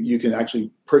can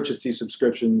actually purchase these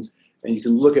subscriptions and you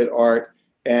can look at art.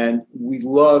 And we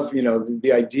love,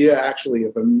 the idea actually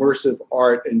of immersive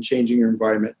art and changing your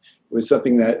environment was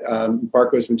something that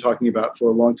Barco has been talking about for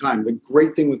a long time. The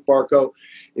great thing with Barco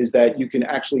is that you can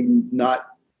actually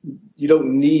you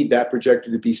don't need that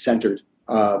projector to be centered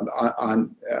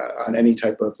on any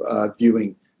type of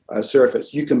viewing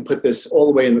surface. You can put this all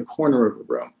the way in the corner of the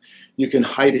room. You can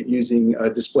hide it using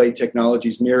display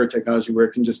technologies, mirror technology, where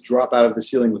it can just drop out of the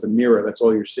ceiling with a mirror. That's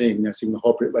all you're seeing. You're seeing the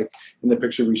whole, like in the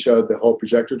picture we showed, the whole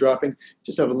projector dropping.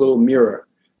 Just have a little mirror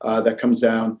that comes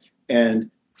down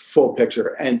and full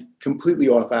picture and completely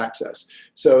off axis.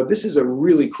 So this is a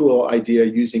really cool idea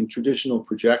using traditional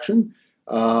projection.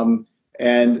 And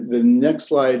the next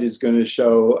slide is going to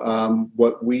show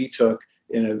what we took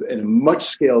in a much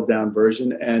scaled down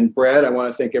version. And Brad, I want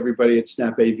to thank everybody at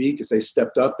Snap AV because they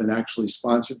stepped up and actually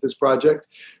sponsored this project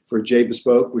for J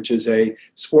Bespoke, which is a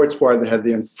sports bar that had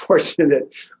the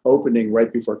unfortunate opening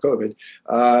right before COVID.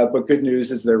 But good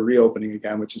news is they're reopening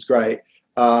again, which is great.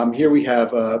 Here we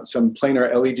have some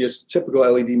planar LED, just typical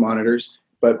LED monitors,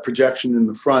 but projection in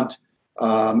the front.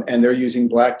 And they're using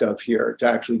Black Dove here to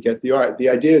actually get the art. The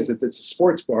idea is that it's a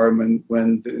sports bar, and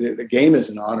when the game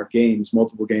isn't on, or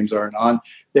multiple games aren't on,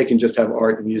 they can just have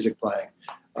art and music playing.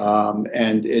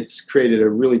 And it's created a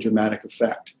really dramatic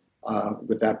effect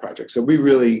with that project. So we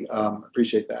really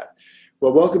appreciate that.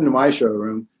 Well, welcome to my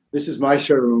showroom. This is my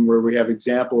showroom where we have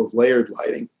example of layered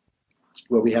lighting,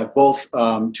 where we have both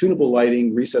tunable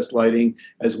lighting, recessed lighting,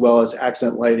 as well as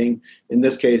accent lighting. In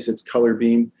this case, it's color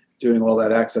beam, doing all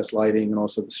that access lighting and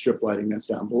also the strip lighting that's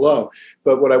down below.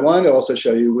 But what I wanted to also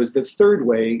show you was the third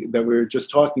way that we were just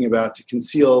talking about to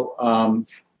conceal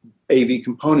AV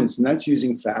components, and that's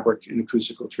using fabric and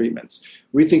acoustical treatments.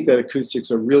 We think that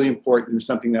acoustics are really important and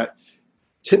something that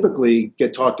typically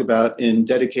get talked about in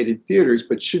dedicated theaters,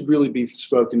 but should really be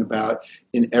spoken about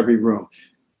in every room.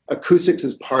 Acoustics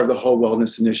is part of the whole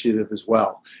wellness initiative as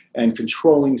well, and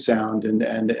controlling sound, and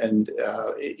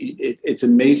it's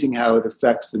amazing how it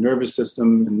affects the nervous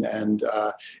system, and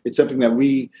it's something that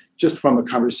we, just from a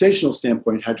conversational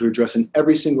standpoint, had to address in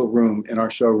every single room in our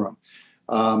showroom.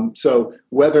 So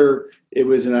whether it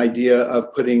was an idea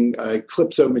of putting a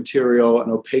Clipso material,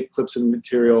 an opaque Clipso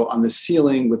material on the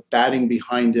ceiling with batting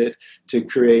behind it to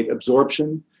create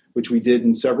absorption, which we did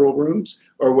in several rooms,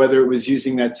 or whether it was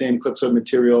using that same Clipso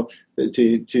material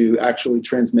to actually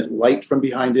transmit light from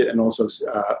behind it, and also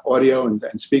audio and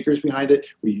speakers behind it.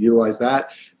 We utilize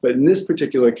that. But in this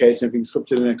particular case, if we can slip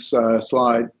to the next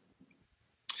slide,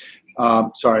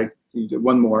 sorry,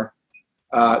 one more.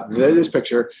 This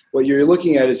picture, what you're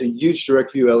looking at is a huge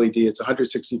direct view LED. It's a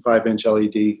 165-inch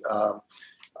LED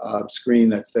screen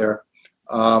that's there.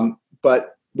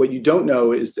 But what you don't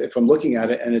know is, if I'm looking at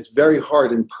it, and it's very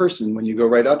hard in person when you go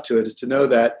right up to it, is to know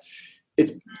that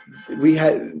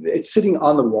it's sitting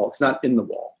on the wall. It's not in the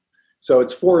wall. So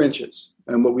it's 4 inches.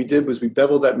 And what we did was we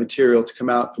beveled that material to come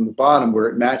out from the bottom where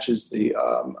it matches the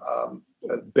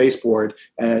baseboard,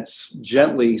 and it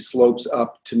gently slopes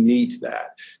up to meet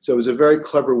that. So it was a very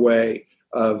clever way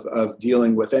of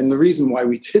dealing with. And the reason why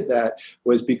we did that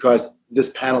was because this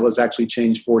panel has actually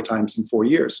changed 4 times in 4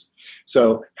 years.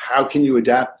 So how can you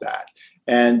adapt that?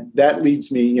 And that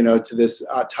leads me, to this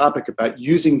topic about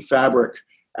using fabric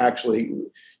actually.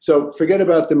 So forget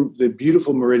about the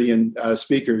beautiful Meridian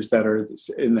speakers that are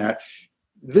in that.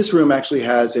 This room actually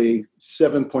has a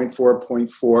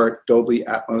 7.4.4 Dolby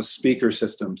Atmos speaker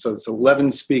system. So it's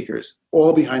 11 speakers,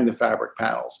 all behind the fabric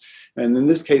panels. And in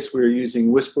this case, we're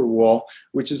using Whisper Wall,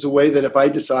 which is a way that if I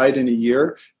decide in a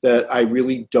year that I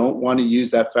really don't want to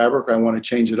use that fabric, I want to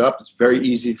change it up, it's very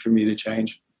easy for me to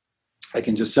change. I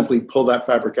can just simply pull that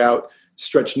fabric out,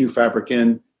 stretch new fabric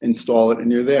in, install it,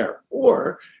 and you're there.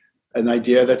 Or an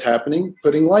idea that's happening,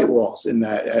 putting light walls in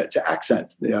that to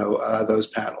accent those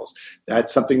panels.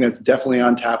 That's something that's definitely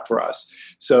on tap for us.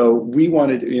 So we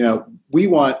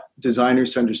want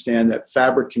designers to understand that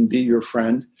fabric can be your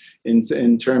friend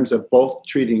in terms of both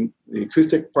treating the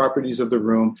acoustic properties of the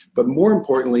room, but more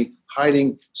importantly,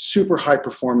 hiding super high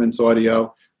performance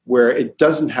audio where it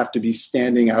doesn't have to be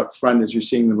standing out front as you're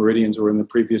seeing the Meridians, or in the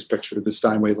previous picture, the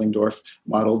Steinway-Lingdorf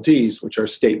Model Ds, which are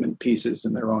statement pieces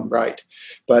in their own right.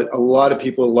 But a lot of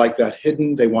people like that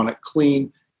hidden. They want it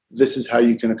clean. This is how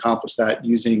you can accomplish that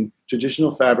using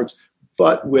traditional fabrics,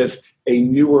 but with a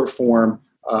newer form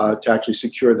to actually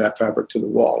secure that fabric to the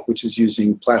wall, which is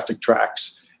using plastic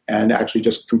tracks and actually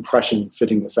just compression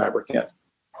fitting the fabric in.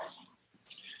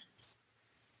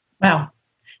 Wow.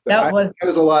 That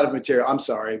was a lot of material. I'm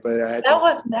sorry, but that's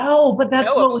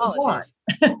what we want.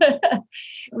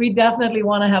 We definitely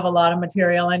want to have a lot of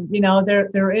material, and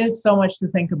there is so much to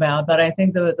think about. But I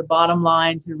think the bottom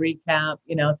line, to recap,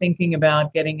 thinking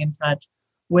about getting in touch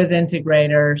with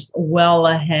integrators well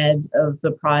ahead of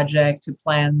the project to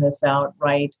plan this out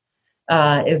right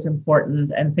is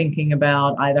important, and thinking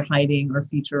about either hiding or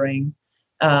featuring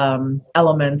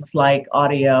elements like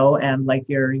audio and like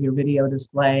your video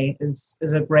display is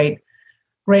a great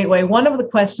way. One of the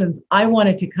questions I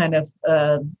wanted to kind of,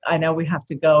 I know we have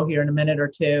to go here in a minute or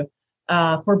two,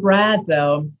 For Brad,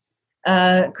 though,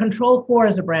 Control4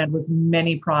 is a brand with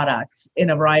many products in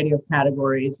a variety of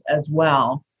categories as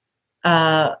well.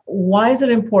 Why is it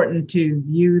important to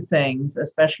view things,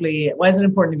 why is it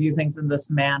important to view things in this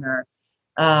manner,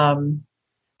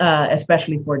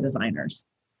 especially for designers?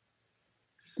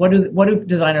 What do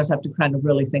designers have to kind of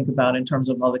really think about in terms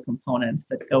of all the components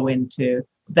that go into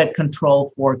that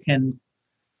Control4 can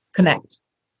connect?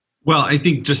 Well, I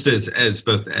think just as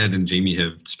both Ed and Jamie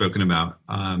have spoken about,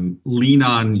 lean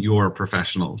on your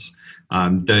professionals.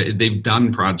 They've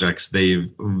done projects. They've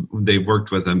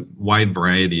worked with a wide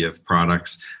variety of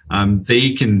products.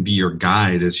 They can be your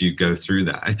guide as you go through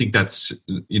that. I think that's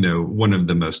one of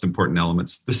the most important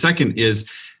elements. The second is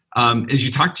as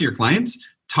you talk to your clients,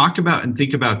 talk about and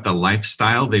think about the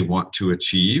lifestyle they want to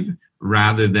achieve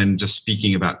rather than just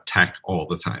speaking about tech all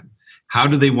the time. How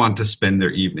do they want to spend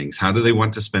their evenings? How do they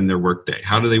want to spend their workday?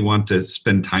 How do they want to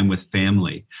spend time with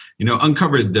family?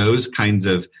 Uncover those kinds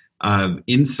of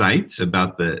insights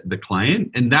about the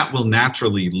client, and that will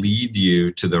naturally lead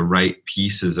you to the right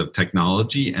pieces of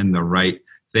technology and the right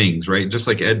things, right? Just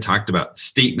like Ed talked about,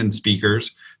 statement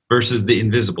speakers versus the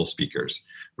invisible speakers,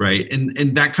 right?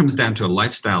 And that comes down to a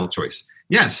lifestyle choice.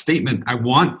 Yeah, statement, I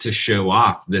want to show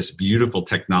off this beautiful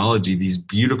technology, these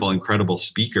beautiful, incredible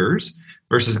speakers,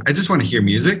 versus I just want to hear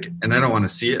music and I don't want to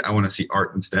see it. I want to see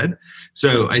art instead.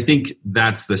 So I think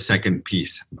that's the second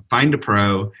piece. Find a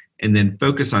pro and then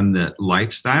focus on the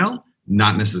lifestyle,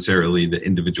 not necessarily the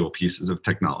individual pieces of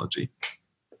technology.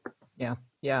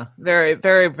 Yeah. Very,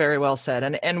 very, very well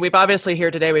said. And we've obviously here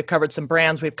today, we've covered some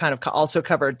brands. We've kind of also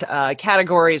covered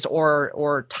categories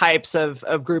or types of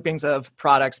groupings of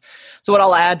products. So what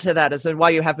I'll add to that is that while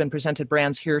you have been presented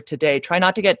brands here today, try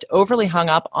not to get overly hung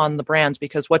up on the brands,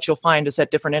 because what you'll find is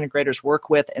that different integrators work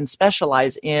with and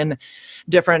specialize in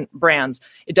different brands.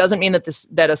 It doesn't mean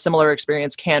that a similar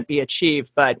experience can't be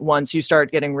achieved, but once you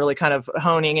start getting really kind of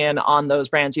honing in on those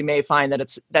brands, you may find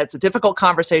that that's a difficult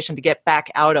conversation to get back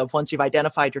out of once you've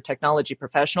identified your technology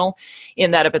professional,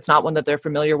 in that if it's not one that they're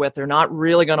familiar with, they're not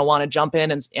really going to want to jump in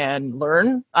and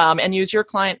learn and use your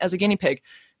client as a guinea pig.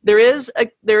 There is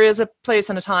a place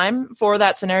and a time for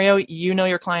that scenario.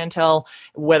 Your clientele,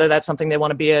 whether that's something they want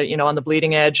to be on the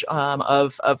bleeding edge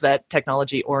of that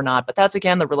technology or not. But that's,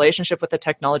 again, the relationship with the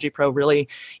technology pro really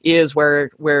is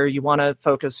where you want to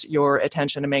focus your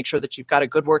attention and make sure that you've got a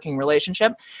good working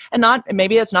relationship. And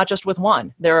maybe it's not just with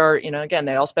one. There are, again,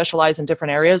 they all specialize in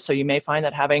different areas. So you may find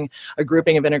that having a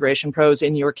grouping of integration pros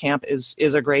in your camp is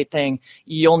a great thing.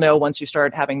 You'll know once you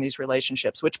start having these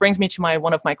relationships, which brings me to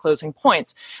one of my closing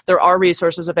points. There are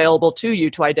resources available to you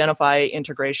to identify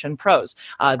integration pros.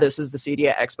 This is the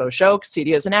CEDIA Expo show.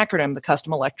 CEDIA is an acronym, the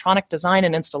Custom Electronic Design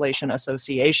and Installation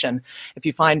Association. If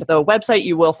you find the website,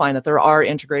 you will find that there are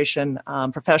integration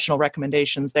professional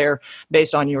recommendations there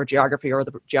based on your geography or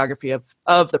the geography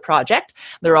of the project.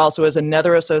 There also is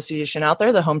another association out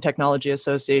there, the Home Technology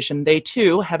Association. They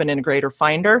too have an integrator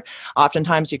finder.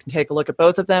 Oftentimes you can take a look at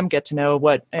both of them, get to know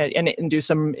what, and do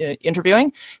some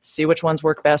interviewing, see which ones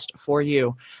work best for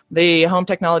you. The Home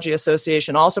Technology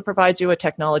Association also provides you a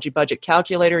technology budget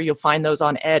calculator. You'll find those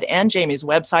on Ed and Jamie's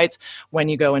websites when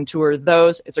you go and tour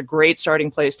those. It's a great starting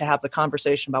place to have the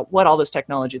conversation about what all this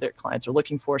technology that clients are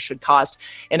looking for should cost,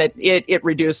 and it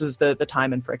reduces the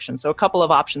time and friction. So a couple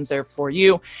of options there for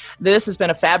you. This has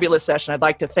been a fabulous session. I'd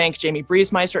like to thank Jamie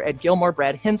Briesemeister, Ed Gilmore,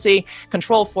 Brad Hintze,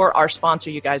 Control4, our sponsor.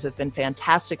 You guys have been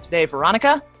fantastic today.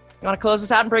 Veronika, you want to close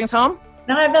us out and bring us home?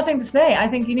 No, I have nothing to say. I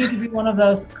think you need to be one of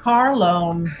those car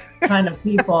loan kind of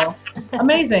people.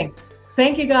 Amazing.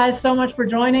 Thank you guys so much for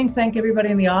joining. Thank everybody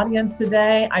in the audience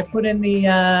today. I put in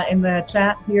the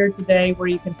chat here today where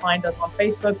you can find us on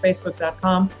Facebook,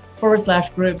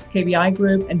 facebook.com/groups, KBI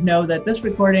group, and know that this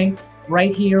recording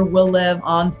right here will live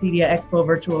on CEDIA Expo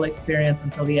virtual experience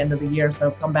until the end of the year. So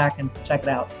come back and check it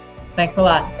out. Thanks a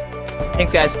lot.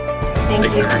 Thanks, guys.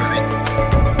 Thank you.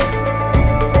 Everybody.